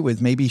okay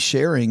with maybe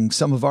sharing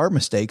some of our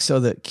mistakes so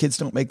that kids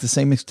don't make the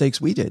same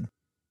mistakes we did.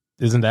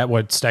 Isn't that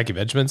what Stacking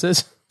Benjamins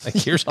is? Like,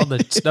 here's all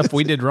the stuff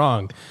we did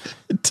wrong.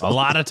 A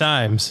lot of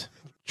times.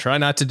 Try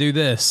not to do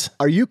this.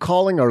 Are you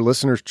calling our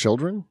listeners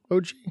children,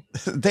 OG?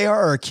 They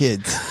are our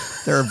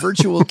kids. They're our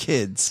virtual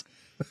kids.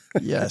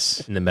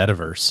 Yes. In the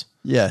metaverse.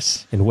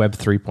 Yes. In Web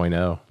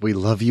 3.0. We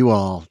love you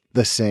all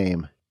the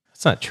same.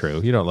 That's not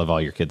true. You don't love all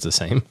your kids the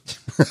same.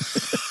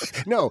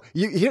 No.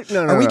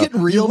 No. Are we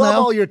getting real you now? love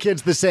all your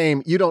kids the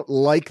same. You don't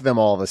like them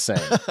all the same.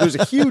 There's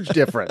a huge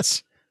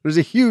difference.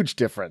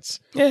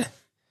 Yeah.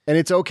 And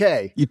it's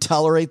okay. You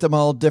tolerate them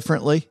all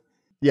differently?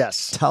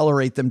 Yes.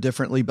 Tolerate them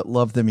differently, but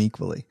love them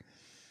equally.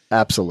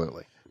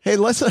 Absolutely. Hey,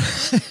 let's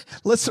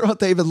throw out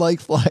the Haven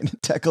Lifeline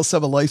and tackle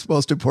some of life's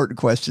most important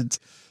questions.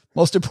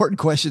 Most important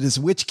question is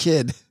which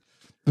kid?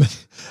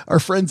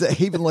 Our friends at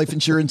Haven Life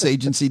Insurance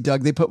Agency,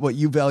 Doug, they put what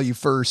you value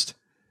first.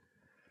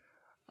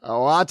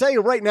 Oh, I'll tell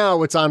you right now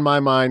what's on my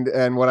mind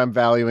and what I'm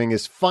valuing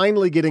is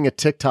finally getting a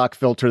TikTok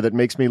filter that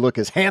makes me look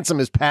as handsome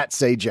as Pat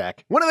Sajak.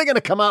 When are they going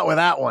to come out with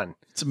that one?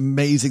 It's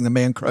amazing the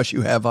man crush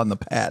you have on the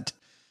Pat.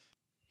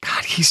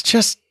 God,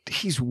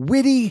 he's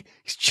witty,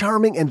 he's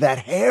charming, and that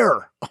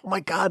hair. Oh my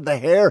God, the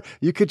hair.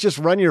 You could just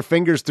run your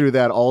fingers through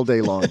that all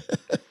day long.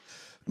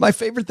 My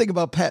favorite thing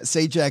about Pat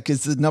Sajak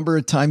is the number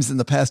of times in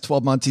the past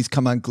 12 months he's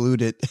come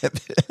unglued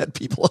at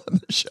people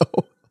on the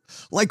show.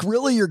 Like,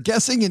 really? You're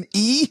guessing an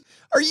E?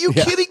 Are you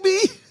kidding me?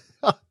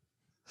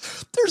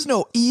 There's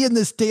no E in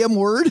this damn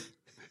word.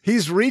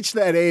 He's reached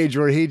that age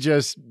where he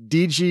just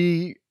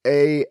DGAF,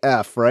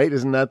 right?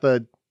 Isn't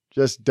that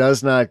just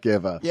does not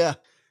give a... Yeah.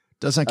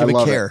 Does not give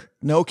a care. It.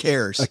 No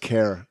cares. A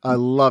care. I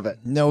love it.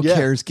 No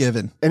cares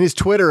given. And his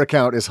Twitter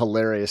account is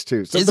hilarious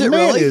too. So is the it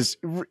man really? is,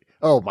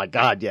 oh my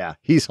God. Yeah.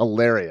 He's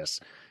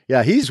hilarious.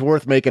 Yeah. He's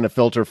worth making a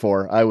filter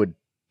for. I would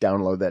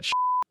download that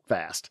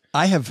fast.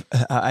 I have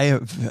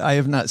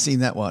not seen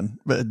that one,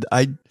 but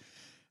I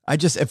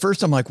just, at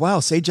first I'm like,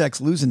 wow,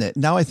 Sajak's losing it.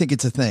 Now I think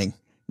it's a thing.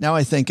 Now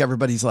I think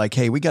everybody's like,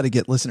 hey, we got to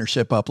get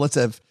listenership up. Let's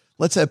have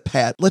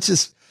Pat. Let's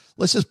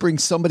just bring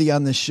somebody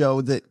on this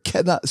show that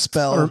cannot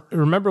spell.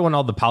 Remember when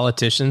all the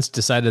politicians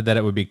decided that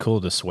it would be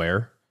cool to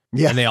swear?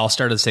 Yeah. And they all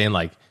started saying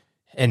like,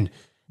 and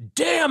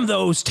damn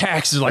those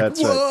taxes. Like,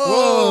 That's whoa, right.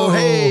 Whoa,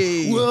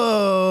 hey.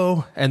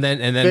 whoa. And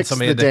then Fix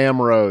somebody the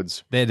damn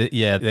roads. they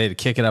had to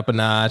kick it up a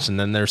notch. And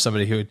then there's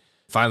somebody who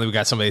finally we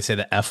got somebody to say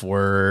the F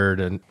word.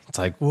 And it's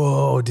like,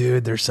 whoa,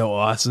 dude, they're so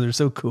awesome. They're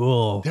so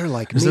cool. They're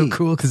like they're so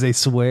cool because they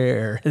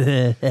swear.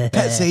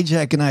 Pat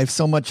Sajak and I have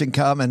so much in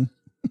common.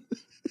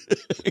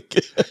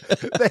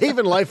 The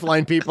Haven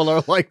Lifeline people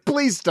are like,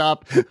 please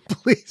stop.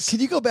 Please. Can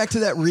you go back to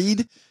that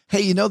read?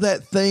 Hey, you know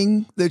that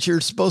thing that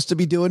you're supposed to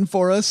be doing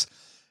for us?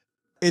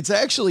 It's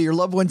actually your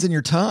loved ones and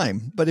your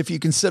time. But if you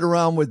can sit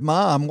around with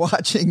mom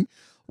watching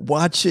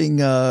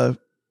Pat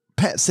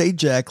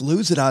Sajak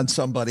lose it on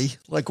somebody,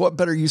 like what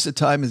better use of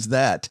time is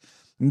that?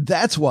 And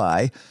that's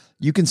why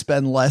you can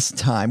spend less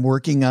time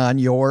working on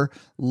your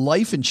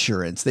life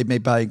insurance. They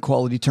made buying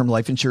quality term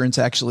life insurance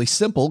actually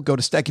simple. Go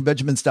to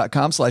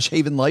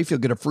stackingbenjamins.com/havenlife. You'll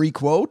get a free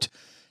quote.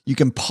 You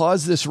can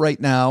pause this right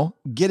now,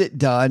 get it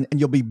done, and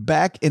you'll be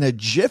back in a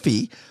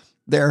jiffy.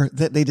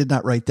 They did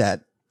not write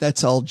that.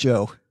 That's all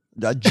Joe.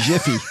 A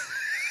jiffy.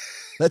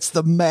 That's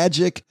the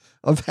magic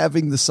of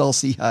having the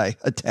Salsi High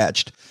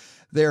attached.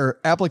 Their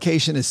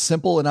application is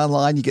simple and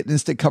online. You get an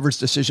instant coverage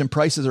decision.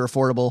 Prices are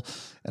affordable.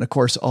 And of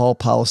course, all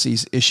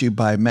policies issued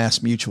by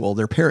Mass Mutual,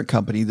 their parent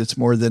company that's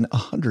more than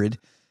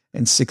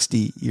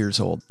 160 years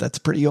old. That's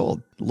pretty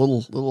old. A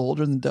little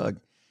older than Doug.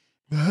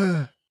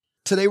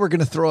 Today, we're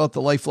going to throw out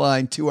the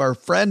lifeline to our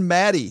friend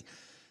Maddie.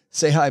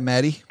 Say hi,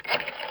 Maddie.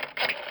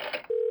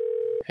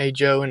 Hey,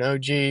 Joe and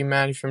OG,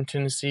 Maddie from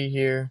Tennessee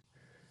here.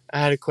 I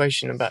had a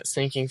question about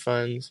sinking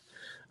funds.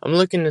 I'm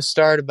looking to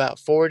start about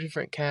 4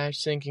 different cash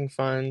sinking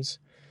funds.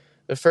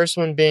 The first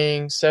one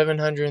being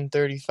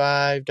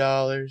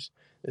 $735,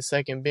 the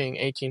second being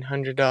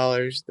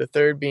 $1,800, the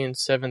third being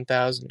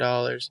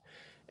 $7,000,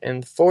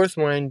 and the fourth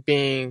one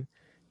being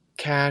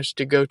cash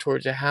to go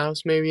towards a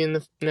house maybe in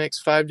the next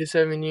 5 to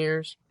 7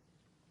 years.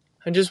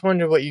 I just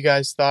wondered what you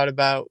guys thought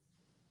about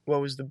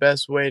what was the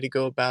best way to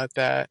go about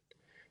that.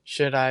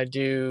 Should I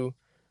do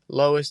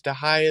lowest to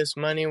highest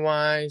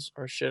money-wise,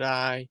 or should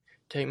I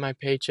take my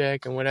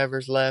paycheck and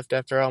whatever's left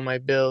after all my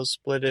bills,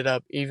 split it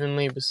up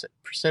evenly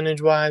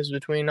percentage-wise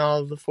between all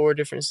of the 4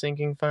 different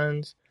sinking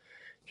funds?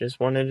 Just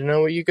wanted to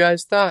know what you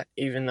guys thought,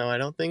 even though I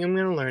don't think I'm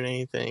going to learn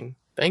anything.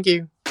 Thank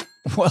you.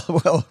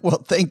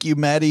 Well, thank you,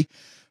 Maddie,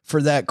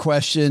 for that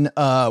question.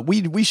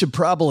 We should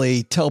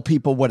probably tell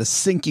people what a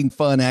sinking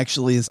fund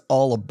actually is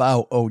all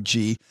about, OG,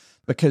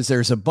 because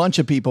there's a bunch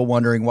of people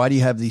wondering, why do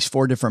you have these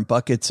 4 different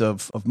buckets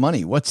of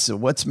money?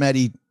 What's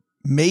Maddie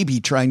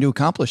maybe trying to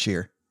accomplish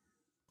here?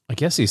 I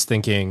guess he's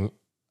thinking,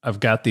 I've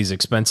got these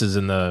expenses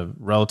in the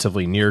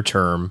relatively near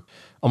term,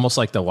 almost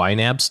like the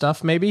YNAB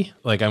stuff, maybe.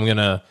 Like, I'm going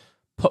to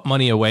put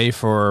money away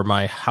for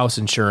my house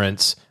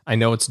insurance. I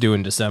know it's due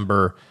in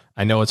December.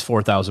 I know it's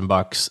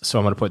 $4,000, so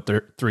I'm going to put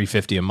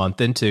 $350 a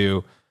month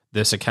into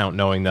this account,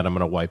 knowing that I'm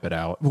going to wipe it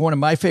out. One of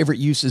my favorite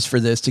uses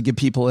for this, to give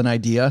people an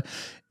idea,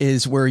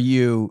 is where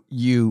you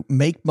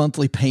make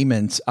monthly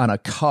payments on a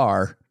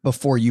car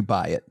before you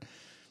buy it.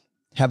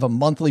 Have a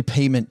monthly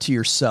payment to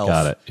yourself.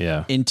 Got it.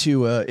 Yeah.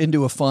 Into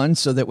a fund,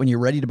 so that when you're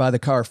ready to buy the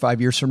car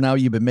 5 years from now,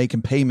 you've been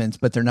making payments,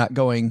 but they're not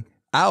going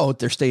out.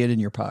 They're staying in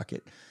your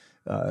pocket.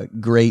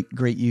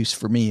 Great use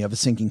for me of a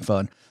sinking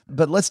fund.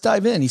 But let's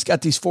dive in. He's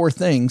got these 4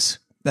 things.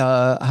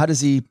 How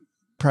does he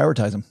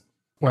prioritize them?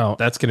 Well,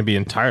 that's going to be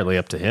entirely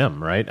up to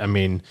him, right? I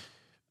mean,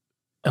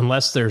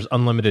 unless there's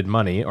unlimited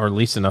money, or at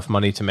least enough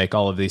money to make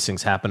all of these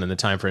things happen in the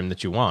time frame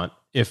that you want.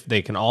 If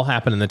they can all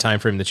happen in the time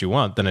frame that you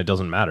want, then it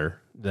doesn't matter.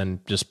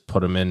 Then just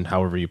put them in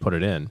however you put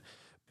it in.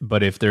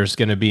 But if there's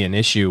going to be an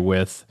issue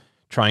with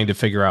trying to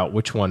figure out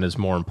which one is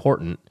more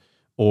important,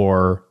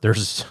 or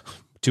there's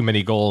too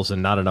many goals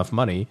and not enough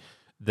money,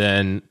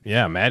 then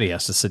yeah, Maddie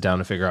has to sit down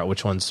and figure out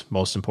which one's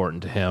most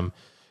important to him.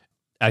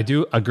 I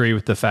do agree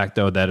with the fact,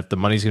 though, that if the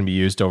money's going to be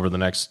used over the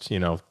next,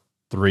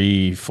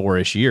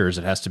 3-4-ish years,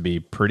 it has to be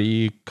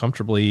pretty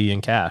comfortably in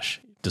cash,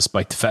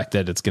 despite the fact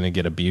that it's going to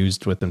get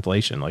abused with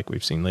inflation like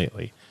we've seen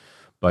lately.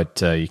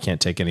 But you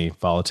can't take any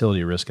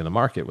volatility risk in the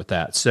market with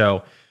that.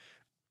 So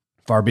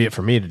far be it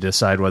for me to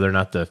decide whether or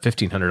not the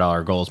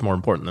 $1,500 goal is more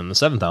important than the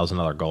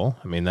 $7,000 goal.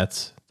 I mean,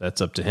 that's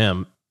up to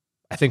him.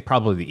 I think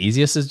probably the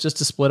easiest is just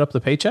to split up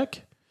the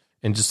paycheck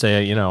and just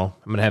say, I'm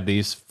going to have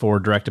these 4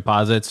 direct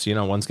deposits.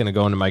 One's going to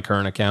go into my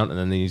current account, and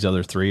then these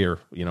other 3, or,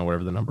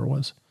 whatever the number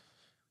was.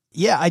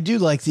 Yeah, I do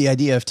like the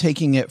idea of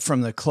taking it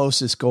from the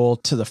closest goal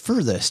to the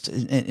furthest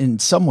in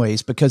some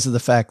ways, because of the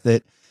fact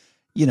that,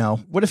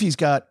 what if he's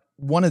got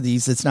one of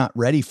these that's not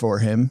ready for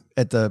him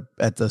at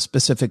the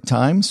specific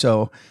time?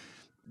 So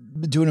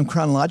doing them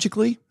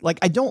chronologically, like,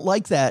 I don't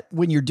like that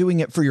when you're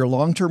doing it for your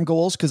long-term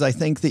goals, because I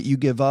think that you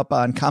give up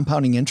on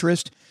compounding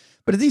interest.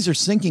 But if these are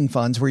sinking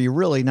funds where you're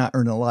really not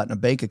earning a lot in a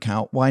bank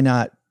account, why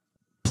not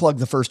plug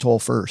the first hole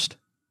first?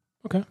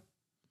 Okay.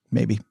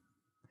 Maybe.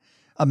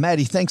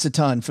 Maddie, thanks a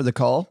ton for the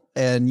call.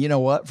 And you know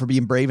what? For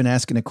being brave and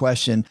asking a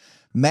question.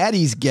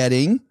 Maddie's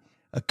getting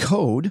a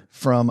code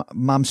from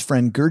mom's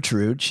friend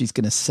Gertrude. She's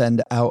going to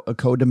send out a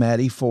code to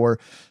Maddie for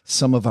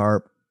some of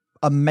our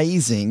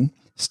amazing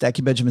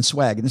Stacky Benjamin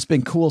swag. And it's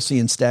been cool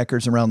seeing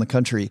stackers around the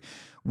country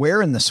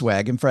wearing the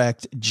swag. In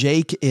fact,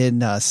 Jake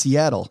in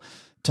Seattle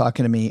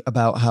talking to me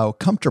about how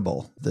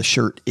comfortable the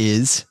shirt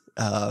is.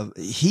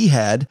 He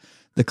had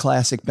the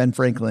classic Ben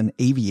Franklin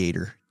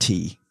Aviator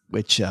tee,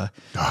 which Jake,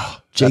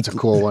 that's a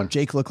cool one.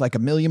 Jake looked like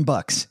 $1 million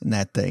in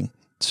that thing.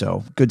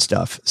 So good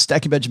stuff.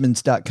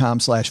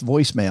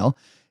 StackyBenjamins.com/voicemail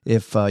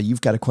if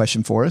you've got a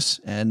question for us,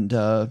 and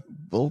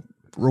we'll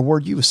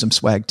reward you with some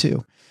swag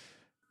too.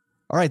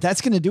 All right,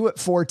 that's going to do it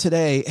for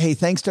today. Hey,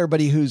 thanks to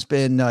everybody who's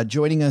been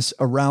joining us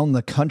around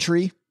the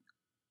country.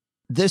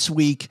 This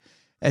week,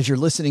 as you're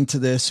listening to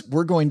this,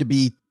 we're going to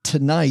be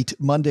tonight,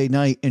 Monday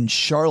night, in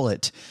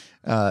Charlotte.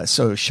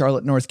 So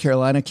Charlotte, North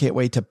Carolina, can't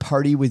wait to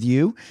party with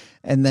you.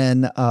 And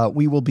then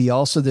we will be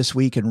also this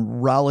week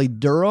in Raleigh,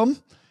 Durham.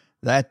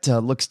 That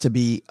looks to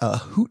be a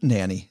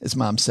hootenanny, as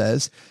Mom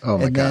says. Oh,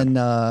 my God.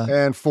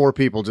 And 4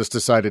 people just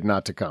decided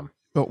not to come.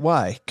 But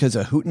why? Because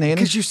a hootenanny?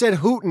 Because you said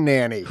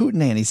hootenanny.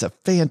 Hootenanny's a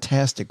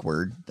fantastic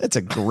word. That's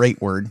a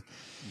great word.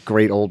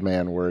 Great old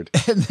man word.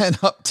 And then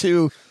up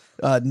to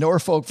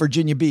Norfolk,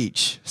 Virginia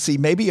Beach. See,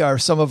 maybe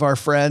some of our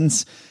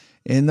friends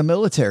in the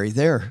military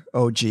there,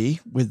 OG,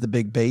 with the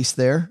big base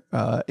there.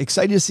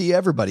 Excited to see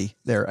everybody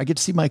there. I get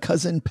to see my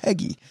cousin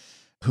Peggy,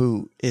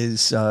 who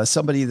is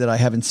somebody that I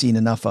haven't seen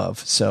enough of.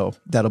 So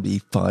that'll be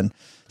fun.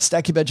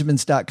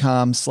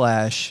 StackyBenjamins.com/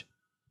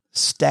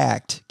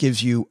 Stacked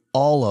gives you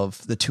all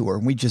of the tour.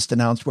 And we just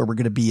announced where we're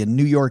going to be in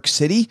New York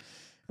City.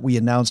 We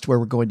announced where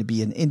we're going to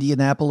be in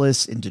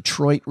Indianapolis, in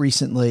Detroit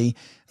recently,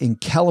 in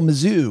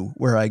Kalamazoo,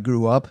 where I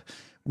grew up.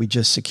 We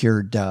just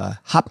secured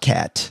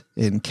Hopcat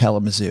in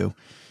Kalamazoo.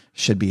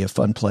 Should be a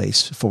fun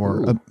place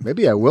for...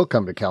 maybe I will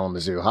come to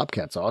Kalamazoo.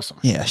 Hopcat's awesome.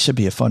 Yeah, should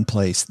be a fun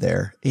place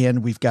there.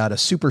 And we've got a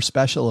super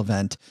special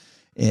event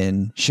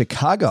in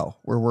Chicago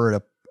where we're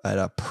at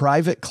a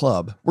private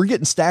club. We're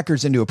getting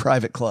stackers into a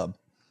private club.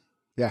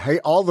 Yeah. Hey,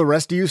 all the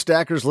rest of you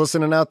stackers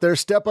listening out there,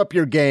 step up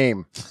your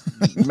game.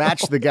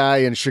 Match the guy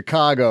in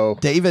Chicago.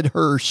 David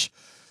Hirsch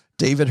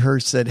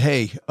said,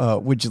 hey,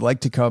 would you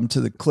like to come to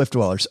the Cliff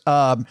Dwellers?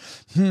 High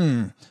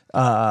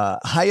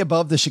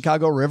above the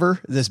Chicago River,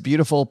 this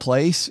beautiful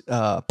place,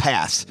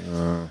 pass.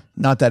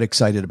 Not that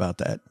excited about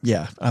that.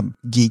 Yeah, I'm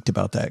geeked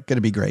about that. Going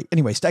to be great.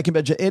 Anyway, Stacking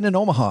Benjamin in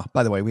Omaha,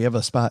 by the way, we have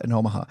a spot in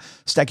Omaha,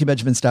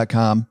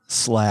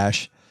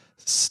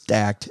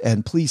 stackingbenjamins.com/stacked.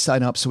 And please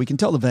sign up so we can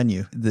tell the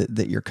venue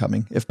that you're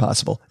coming if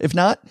possible. If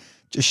not,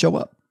 just show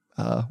up.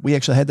 We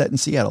actually had that in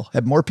Seattle.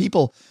 Had more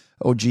people,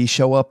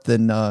 show up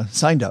than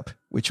signed up,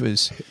 which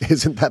was...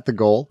 Isn't that the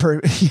goal?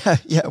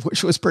 Yeah,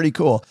 which was pretty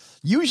cool.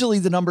 Usually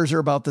the numbers are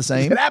about the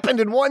same. It happened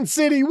in one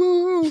city.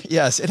 Woo!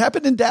 Yes, it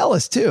happened in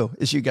Dallas too,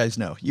 as you guys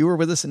know. You were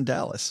with us in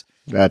Dallas.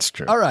 That's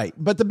true. All right.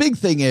 But the big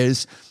thing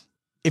is,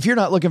 if you're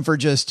not looking for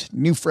just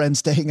new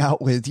friends to hang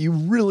out with, you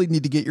really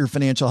need to get your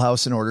financial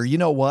house in order. You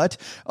know what?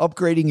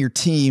 Upgrading your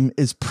team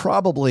is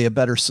probably a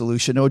better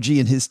solution. OG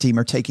and his team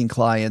are taking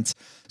clients.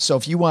 So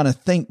if you want to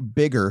think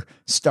bigger,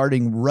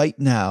 starting right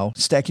now,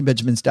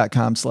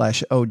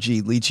 stackingbenjamins.com/OG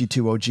leads you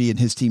to OG and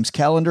his team's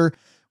calendar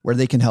where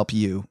they can help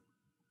you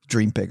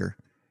dream bigger.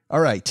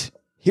 All right,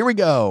 here we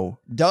go.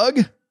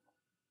 Doug,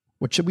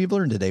 what should we have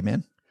learned today,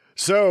 man?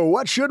 So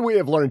what should we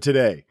have learned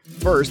today?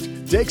 First,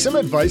 take some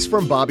advice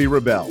from Bobbi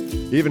Rebell.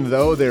 Even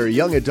though they're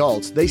young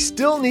adults, they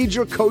still need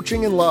your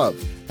coaching and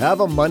love. Have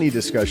a money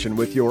discussion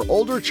with your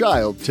older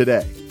child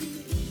today.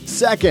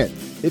 Second,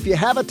 if you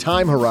have a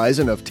time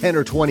horizon of 10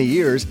 or 20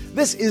 years,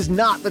 this is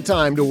not the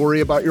time to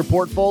worry about your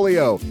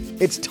portfolio.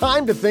 It's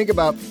time to think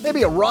about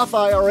maybe a Roth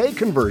IRA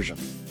conversion.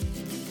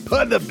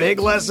 But the big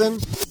lesson?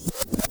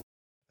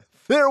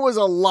 There was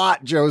a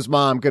lot Joe's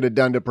mom could have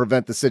done to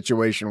prevent the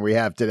situation we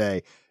have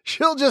today.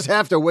 She'll just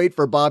have to wait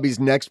for Bobby's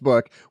next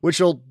book,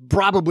 which will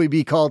probably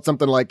be called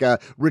something like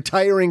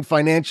Retiring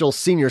Financial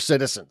Senior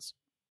Citizens.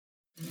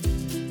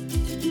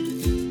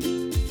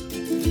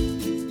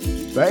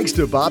 Thanks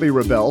to Bobbi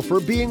Rebell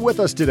for being with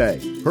us today.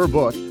 Her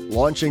book,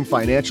 Launching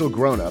Financial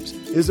Grown-Ups,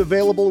 is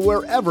available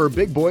wherever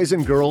big boys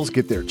and girls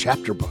get their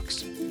chapter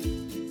books.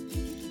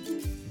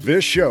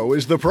 This show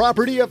is the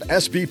property of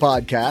SB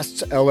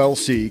Podcasts,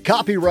 LLC,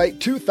 copyright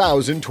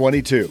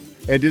 2022,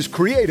 and is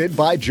created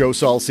by Joe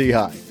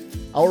Saul-Sehy.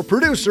 Our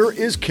producer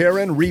is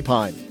Karen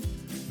Repine.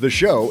 The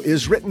show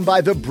is written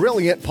by the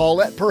brilliant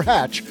Paulette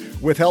Perhatch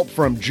with help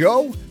from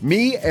Joe,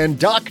 me, and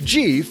Doc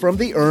G from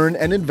the Earn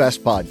and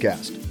Invest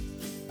podcast.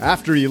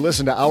 After you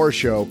listen to our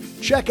show,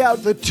 check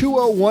out the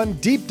 201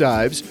 Deep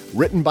Dives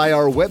written by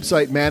our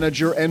website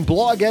manager and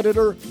blog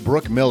editor,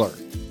 Brooke Miller.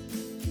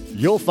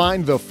 You'll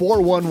find the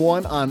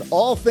 411 on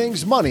all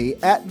things money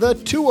at the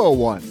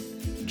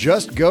 201.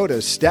 Just go to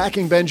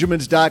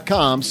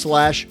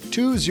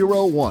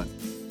stackingbenjamins.com/201.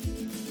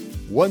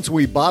 Once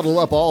we bottle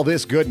up all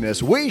this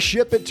goodness, we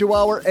ship it to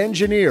our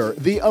engineer,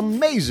 the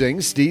amazing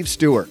Steve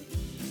Stewart.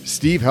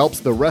 Steve helps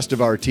the rest of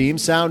our team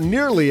sound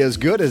nearly as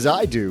good as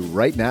I do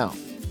right now.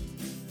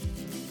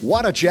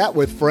 Want to chat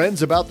with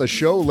friends about the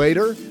show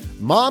later?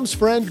 Mom's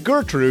friend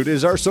Gertrude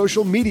is our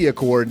social media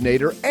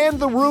coordinator and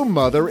the room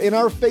mother in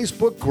our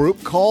Facebook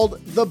group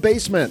called The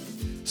Basement.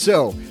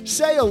 So,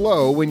 say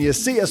hello when you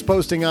see us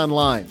posting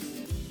online.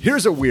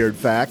 Here's a weird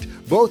fact.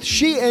 Both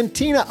she and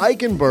Tina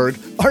Eichenberg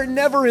are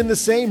never in the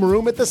same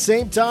room at the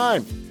same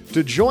time.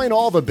 To join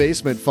all the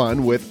basement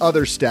fun with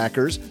other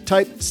stackers,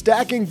 type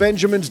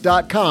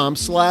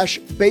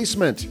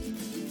stackingbenjamins.com/basement.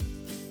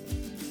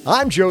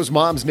 I'm Joe's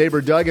mom's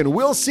neighbor, Doug, and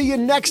we'll see you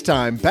next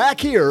time back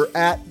here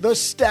at the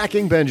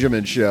Stacking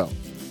Benjamin Show.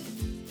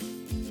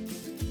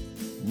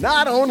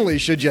 Not only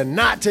should you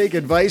not take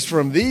advice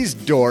from these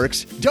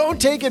dorks, don't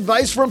take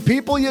advice from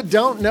people you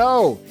don't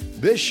know.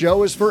 This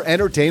show is for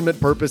entertainment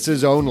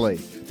purposes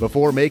only.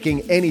 Before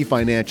making any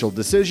financial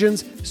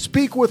decisions,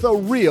 speak with a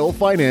real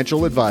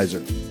financial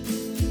advisor.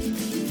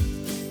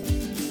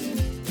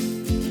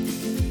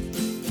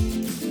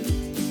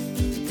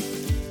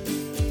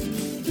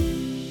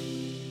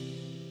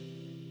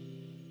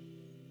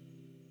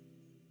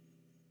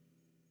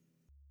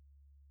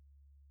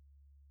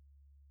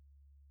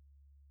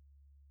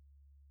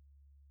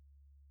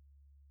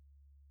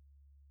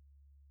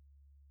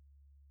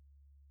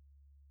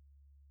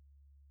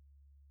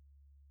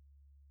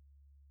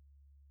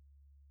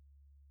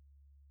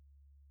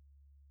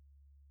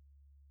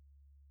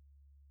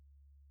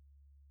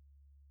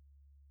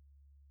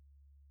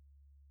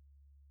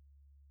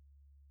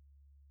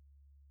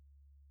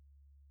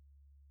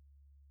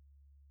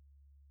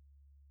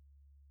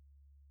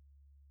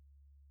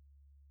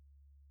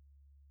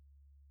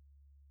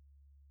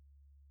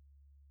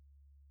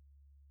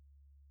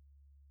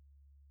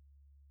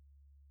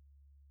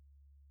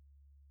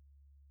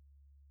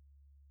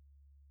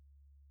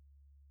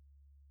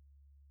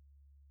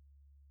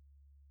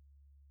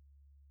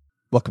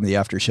 Welcome to the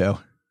after show.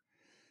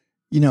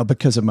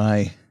 Because of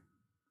my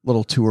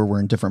little tour, we're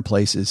in different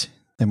places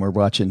and we're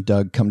watching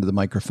Doug come to the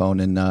microphone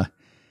and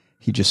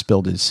he just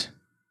spilled his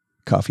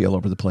coffee all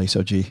over the place,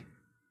 OG.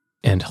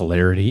 And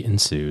hilarity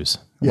ensues.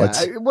 Yeah,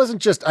 it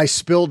wasn't just I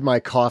spilled my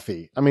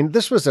coffee. I mean,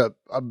 this was a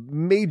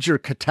major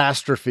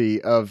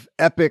catastrophe of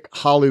epic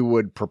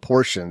Hollywood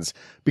proportions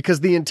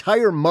because the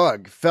entire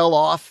mug fell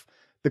off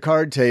the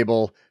card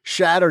table,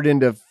 shattered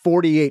into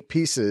 48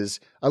 pieces.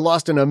 I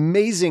lost an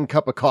amazing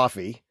cup of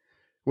coffee,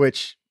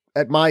 which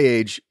at my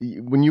age,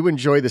 when you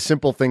enjoy the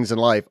simple things in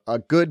life, a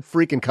good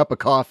freaking cup of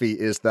coffee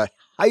is the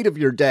height of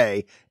your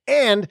day.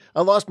 And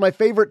I lost my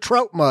favorite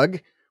trout mug,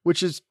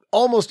 which is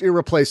almost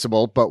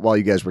irreplaceable. But while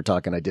you guys were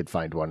talking, I did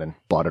find one and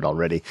bought it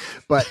already.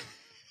 But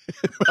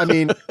I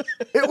mean,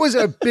 it was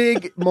a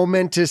big,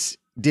 momentous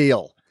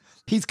deal.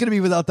 He's going to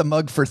be without the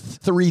mug for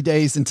 3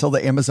 days until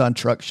the Amazon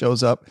truck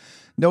shows up.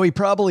 No, he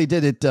probably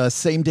did it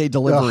same day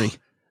delivery.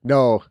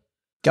 No.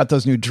 Got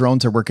those new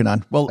drones they're working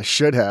on. Well, I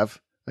should have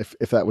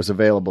if that was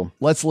available.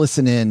 Let's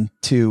listen in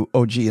to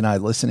OG and I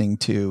listening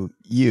to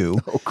you.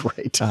 Oh,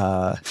 great.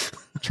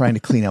 Trying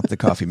to clean up the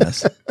coffee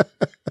mess.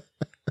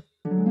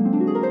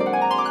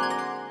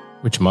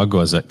 Which mug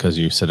was it? Because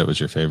you said it was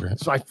your favorite.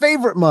 It's my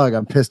favorite mug.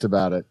 I'm pissed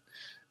about it.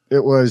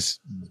 It was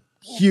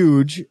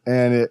huge,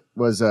 and it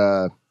was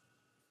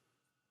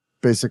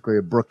basically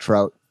a brook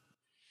trout.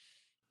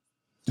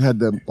 It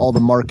had all the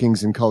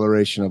markings and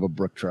coloration of a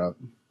brook trout.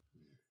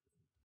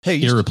 Hey,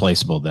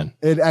 irreplaceable then.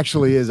 It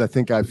actually is. I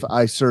think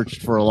I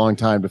searched for a long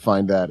time to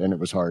find that, and it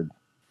was hard.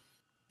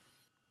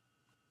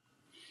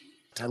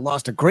 I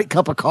lost a great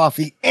cup of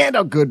coffee and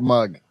a good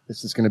mug.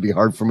 This is going to be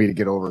hard for me to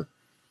get over.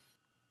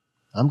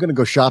 I'm going to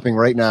go shopping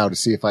right now to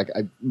see if I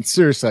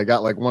seriously, I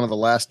got like one of the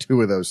last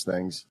two of those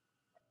things.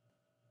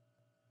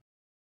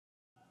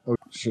 Oh,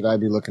 should I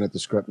be looking at the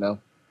script now?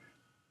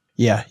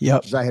 Yeah.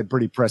 Yep. Because I had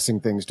pretty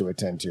pressing things to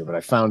attend to, but I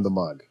found the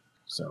mug.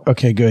 So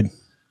okay, good.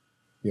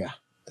 Yeah.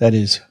 That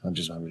is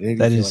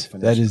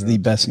the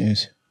best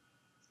news.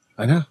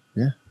 I know.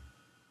 Yeah.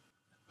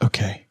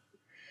 Okay.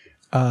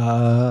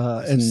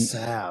 And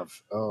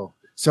salve. Oh,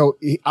 so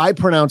I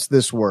pronounce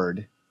this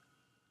word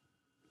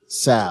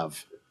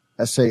salve,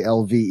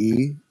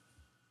 S-A-L-V-E.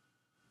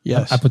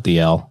 Yes. I put the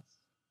L.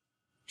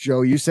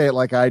 Joe, you say it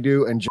like I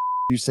do, and Joe,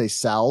 you say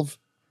salve.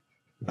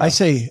 I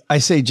say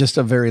just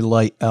a very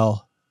light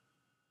L.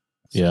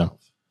 Yeah.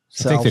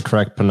 I think the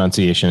correct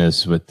pronunciation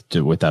is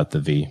without the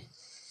V.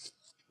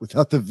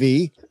 Without the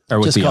V? Or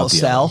with just the call L, it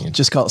Sal.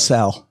 Just call it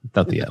Sal.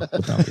 Without the L.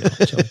 Without the L.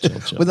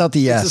 Chill. Without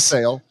the S. It's a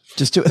sale.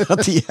 Just do it without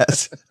the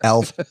S.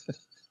 Alv.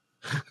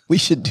 We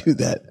should do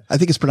that. I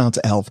think it's pronounced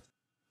Alv.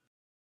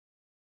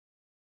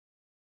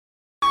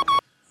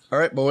 All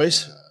right,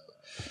 boys.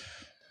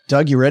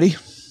 Doug, you ready?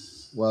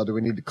 Well, do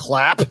we need to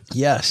clap?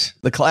 Yes.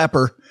 The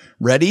clapper.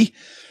 Ready?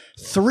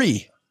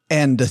 3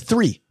 and a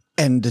 3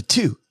 and a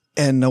 2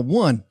 and a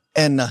 1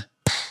 and a...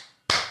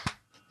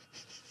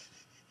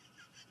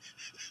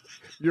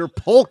 Your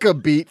polka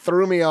beat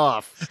threw me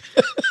off.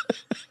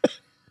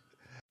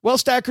 Well,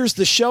 Stackers,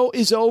 the show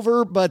is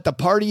over, but the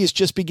party is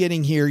just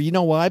beginning here. You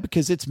know why?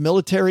 Because it's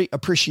Military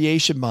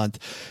Appreciation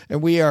Month,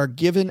 and we are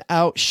giving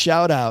out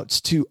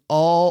shout-outs to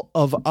all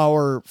of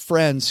our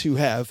friends who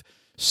have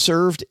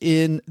served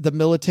in the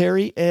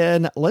military.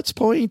 And let's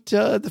point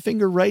the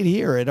finger right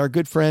here at our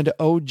good friend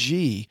OG,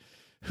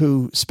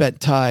 who spent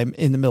time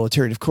in the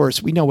military. And, of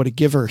course, we know what a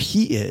giver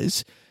he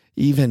is,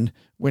 even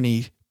when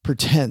he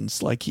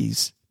pretends like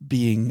he's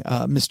being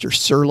Mr.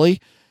 Surly.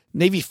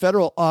 Navy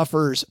Federal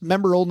offers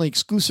member-only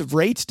exclusive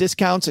rates,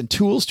 discounts, and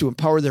tools to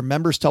empower their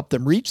members to help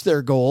them reach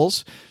their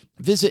goals.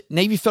 Visit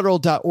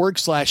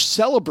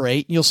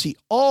NavyFederal.org/celebrate, and you'll see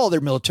all their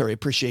Military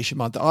Appreciation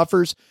Month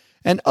offers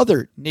and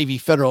other Navy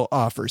Federal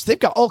offers. They've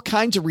got all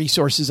kinds of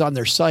resources on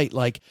their site,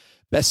 like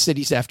best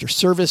cities after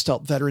service to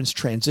help veterans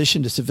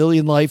transition to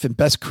civilian life and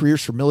best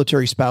careers for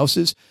military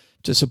spouses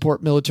to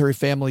support military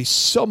families.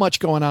 So much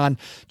going on.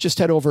 Just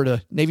head over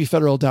to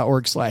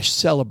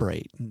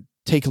NavyFederal.org/celebrate and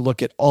take a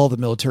look at all the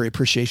Military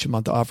Appreciation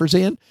Month offers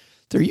and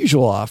their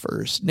usual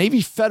offers. Navy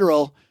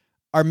Federal,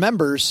 our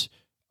members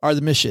are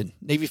the mission.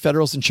 Navy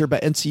Federal is insured by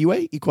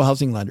NCUA, Equal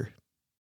Housing Lender.